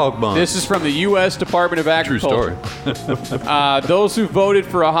hot dog buns. This is from the U.S. Department of Agriculture. True story. Those who voted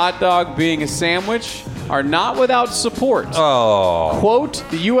for a hot dog being a sandwich are not without support. Oh. Quote,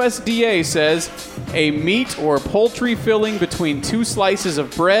 the USDA says, a meat or poultry filling between 2 slices of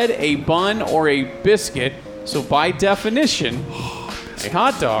bread, a bun, or a biscuit. So by definition, a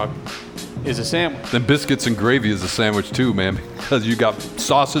hot dog is a sandwich. Then biscuits and gravy is a sandwich too, man, because you got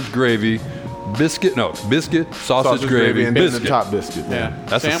sausage, gravy, biscuit, sausage gravy, and biscuit. The top biscuit. Yeah.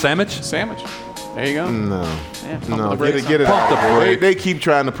 That's a sandwich? Sandwich. There you go. No. Yeah, no, get it out of here. They keep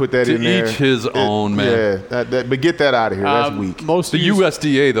trying to put that in there. To each his own, man. Yeah, but get that out of here. That's weak. The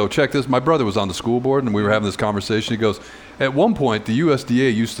USDA, though, check this. My brother was on the school board, and we were having this conversation. He goes, at one point, the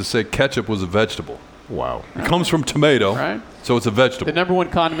USDA used to say ketchup was a vegetable. Wow. It comes from tomato, right? So it's a vegetable. The number 1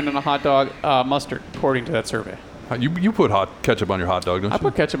 condiment on a hot dog, mustard, according to that survey. You put ketchup on your hot dog, don't you? I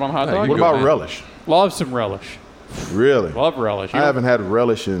put ketchup on hot dog. What about relish? Love some relish. Really? Love relish. I haven't had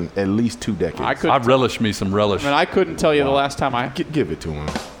relish in at least 2 decades. I relish me some relish. I mean, I couldn't tell you the last time I... Give it to him.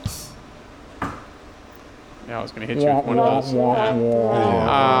 Yeah, I was going to hit you with one of those.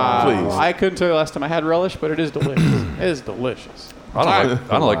 Please. I couldn't tell you the last time I had relish, but it is delicious. It is delicious. I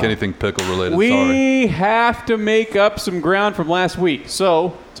don't like anything pickle related. We have to make up some ground from last week.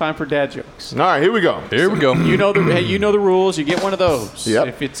 So, time for dad jokes. All right, here we go. You know the rules. You get one of those. Yep.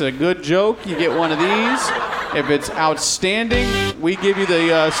 If it's a good joke, you get one of these. If it's outstanding, we give you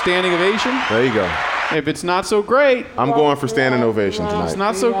the standing ovation. There you go. If it's not so great, I'm going for standing ovation tonight. If it's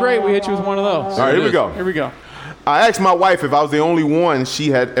not so great, we hit you with one of those. All right, here we go. Here we go. I asked my wife if I was the only one she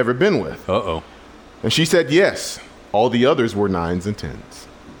had ever been with. Uh-oh. And she said yes. All the others were 9s and 10s.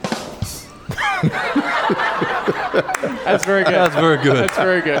 That's very good. That's very good. That's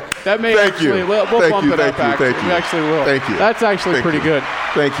very good. That may Thank actually, you. We'll bump it up. Thank you. We actually will. Thank you. That's actually pretty good.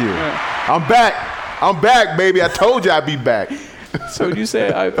 Thank you. Yeah. I'm back, baby. I told you I'd be back. So would you say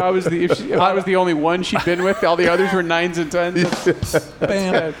if I was the only one she'd been with, all the others were 9s and 10s?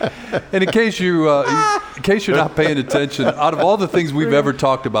 Bam. And in case you're not paying attention, out of all the things we've ever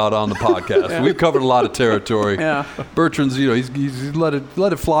talked about on the podcast, we've covered a lot of territory. Yeah. Bertrand's, he's let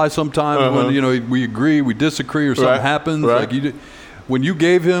it fly sometimes when we agree, we disagree, or something happens. Right. Like when you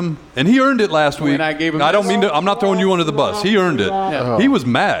gave him, and he earned it last week. I gave him I don't mean to, I'm not throwing you under the bus. He earned it. Yeah. He was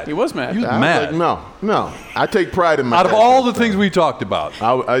mad. He was mad. He was mad. Like, no. I take pride in my. Out of all the things we talked about.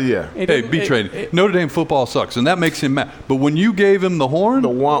 Yeah. Hey, B-Train, Notre Dame football sucks, and that makes him mad. But when you gave him the horn, the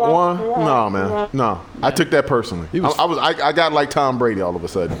wah, no, man, no. I took that personally. I got like Tom Brady all of a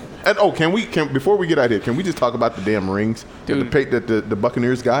sudden. And before we get out of here, can we just talk about the damn rings that the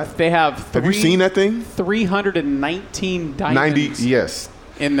Buccaneers got? They have. Have you seen that thing? 319 diamonds. Yes.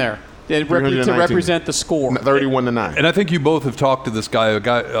 In there. To represent the score. 31-9. And I think you both have talked to this guy, a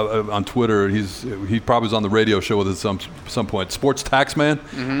guy on Twitter. He probably was on the radio show with us at some point. Sports Tax Man.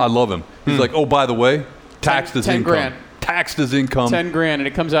 Mm-hmm. I love him. He's like, oh, by the way, taxed as income. 10 grand. Taxed as income. 10 grand, and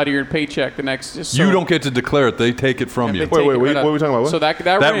it comes out of your paycheck the next. So you don't get to declare it. They take it from you. Wait, what are we talking about? What? So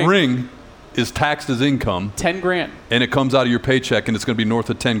that ring is taxed as income. 10 grand. And it comes out of your paycheck, and it's going to be north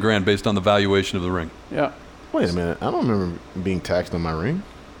of 10 grand based on the valuation of the ring. Yeah. Wait a minute. I don't remember being taxed on my ring.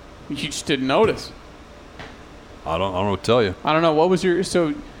 You just didn't notice. I don't know what to tell you. I don't know. What was your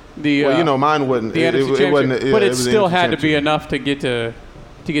mine wasn't. It wasn't. But it still had to be enough to get to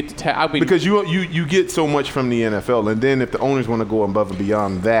tax. Because you get so much from the NFL, and then if the owners want to go above and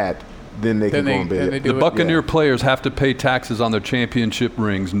beyond that, then they can go and bid. The Buccaneer players have to pay taxes on their championship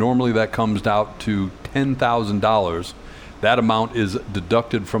rings. Normally that comes out to $10,000. That amount is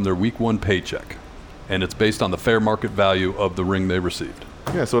deducted from their week 1 paycheck, and it's based on the fair market value of the ring they received.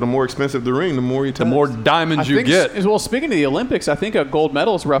 Yeah, so the more expensive the ring, the more you tax. The more diamonds you get. Well, speaking of the Olympics, I think a gold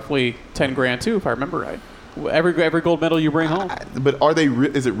medal is roughly 10 grand too, if I remember right. Every gold medal you bring home. But are they?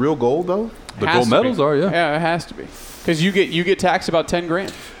 Is it real gold though? The gold medals are, yeah. Yeah, it has to be, because you get taxed about 10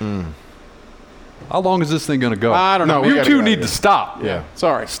 grand. How long is this thing going to go? I don't know. You two need to stop. Yeah.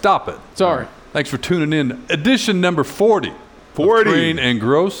 Sorry. Stop it. Sorry. Thanks for tuning in. Edition number 40. 40. Train and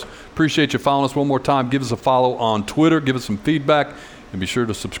Gross. Appreciate you following us one more time. Give us a follow on Twitter. Give us some feedback. And be sure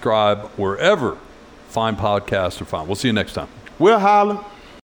to subscribe wherever fine podcasts are found. We'll see you next time. We'll holler.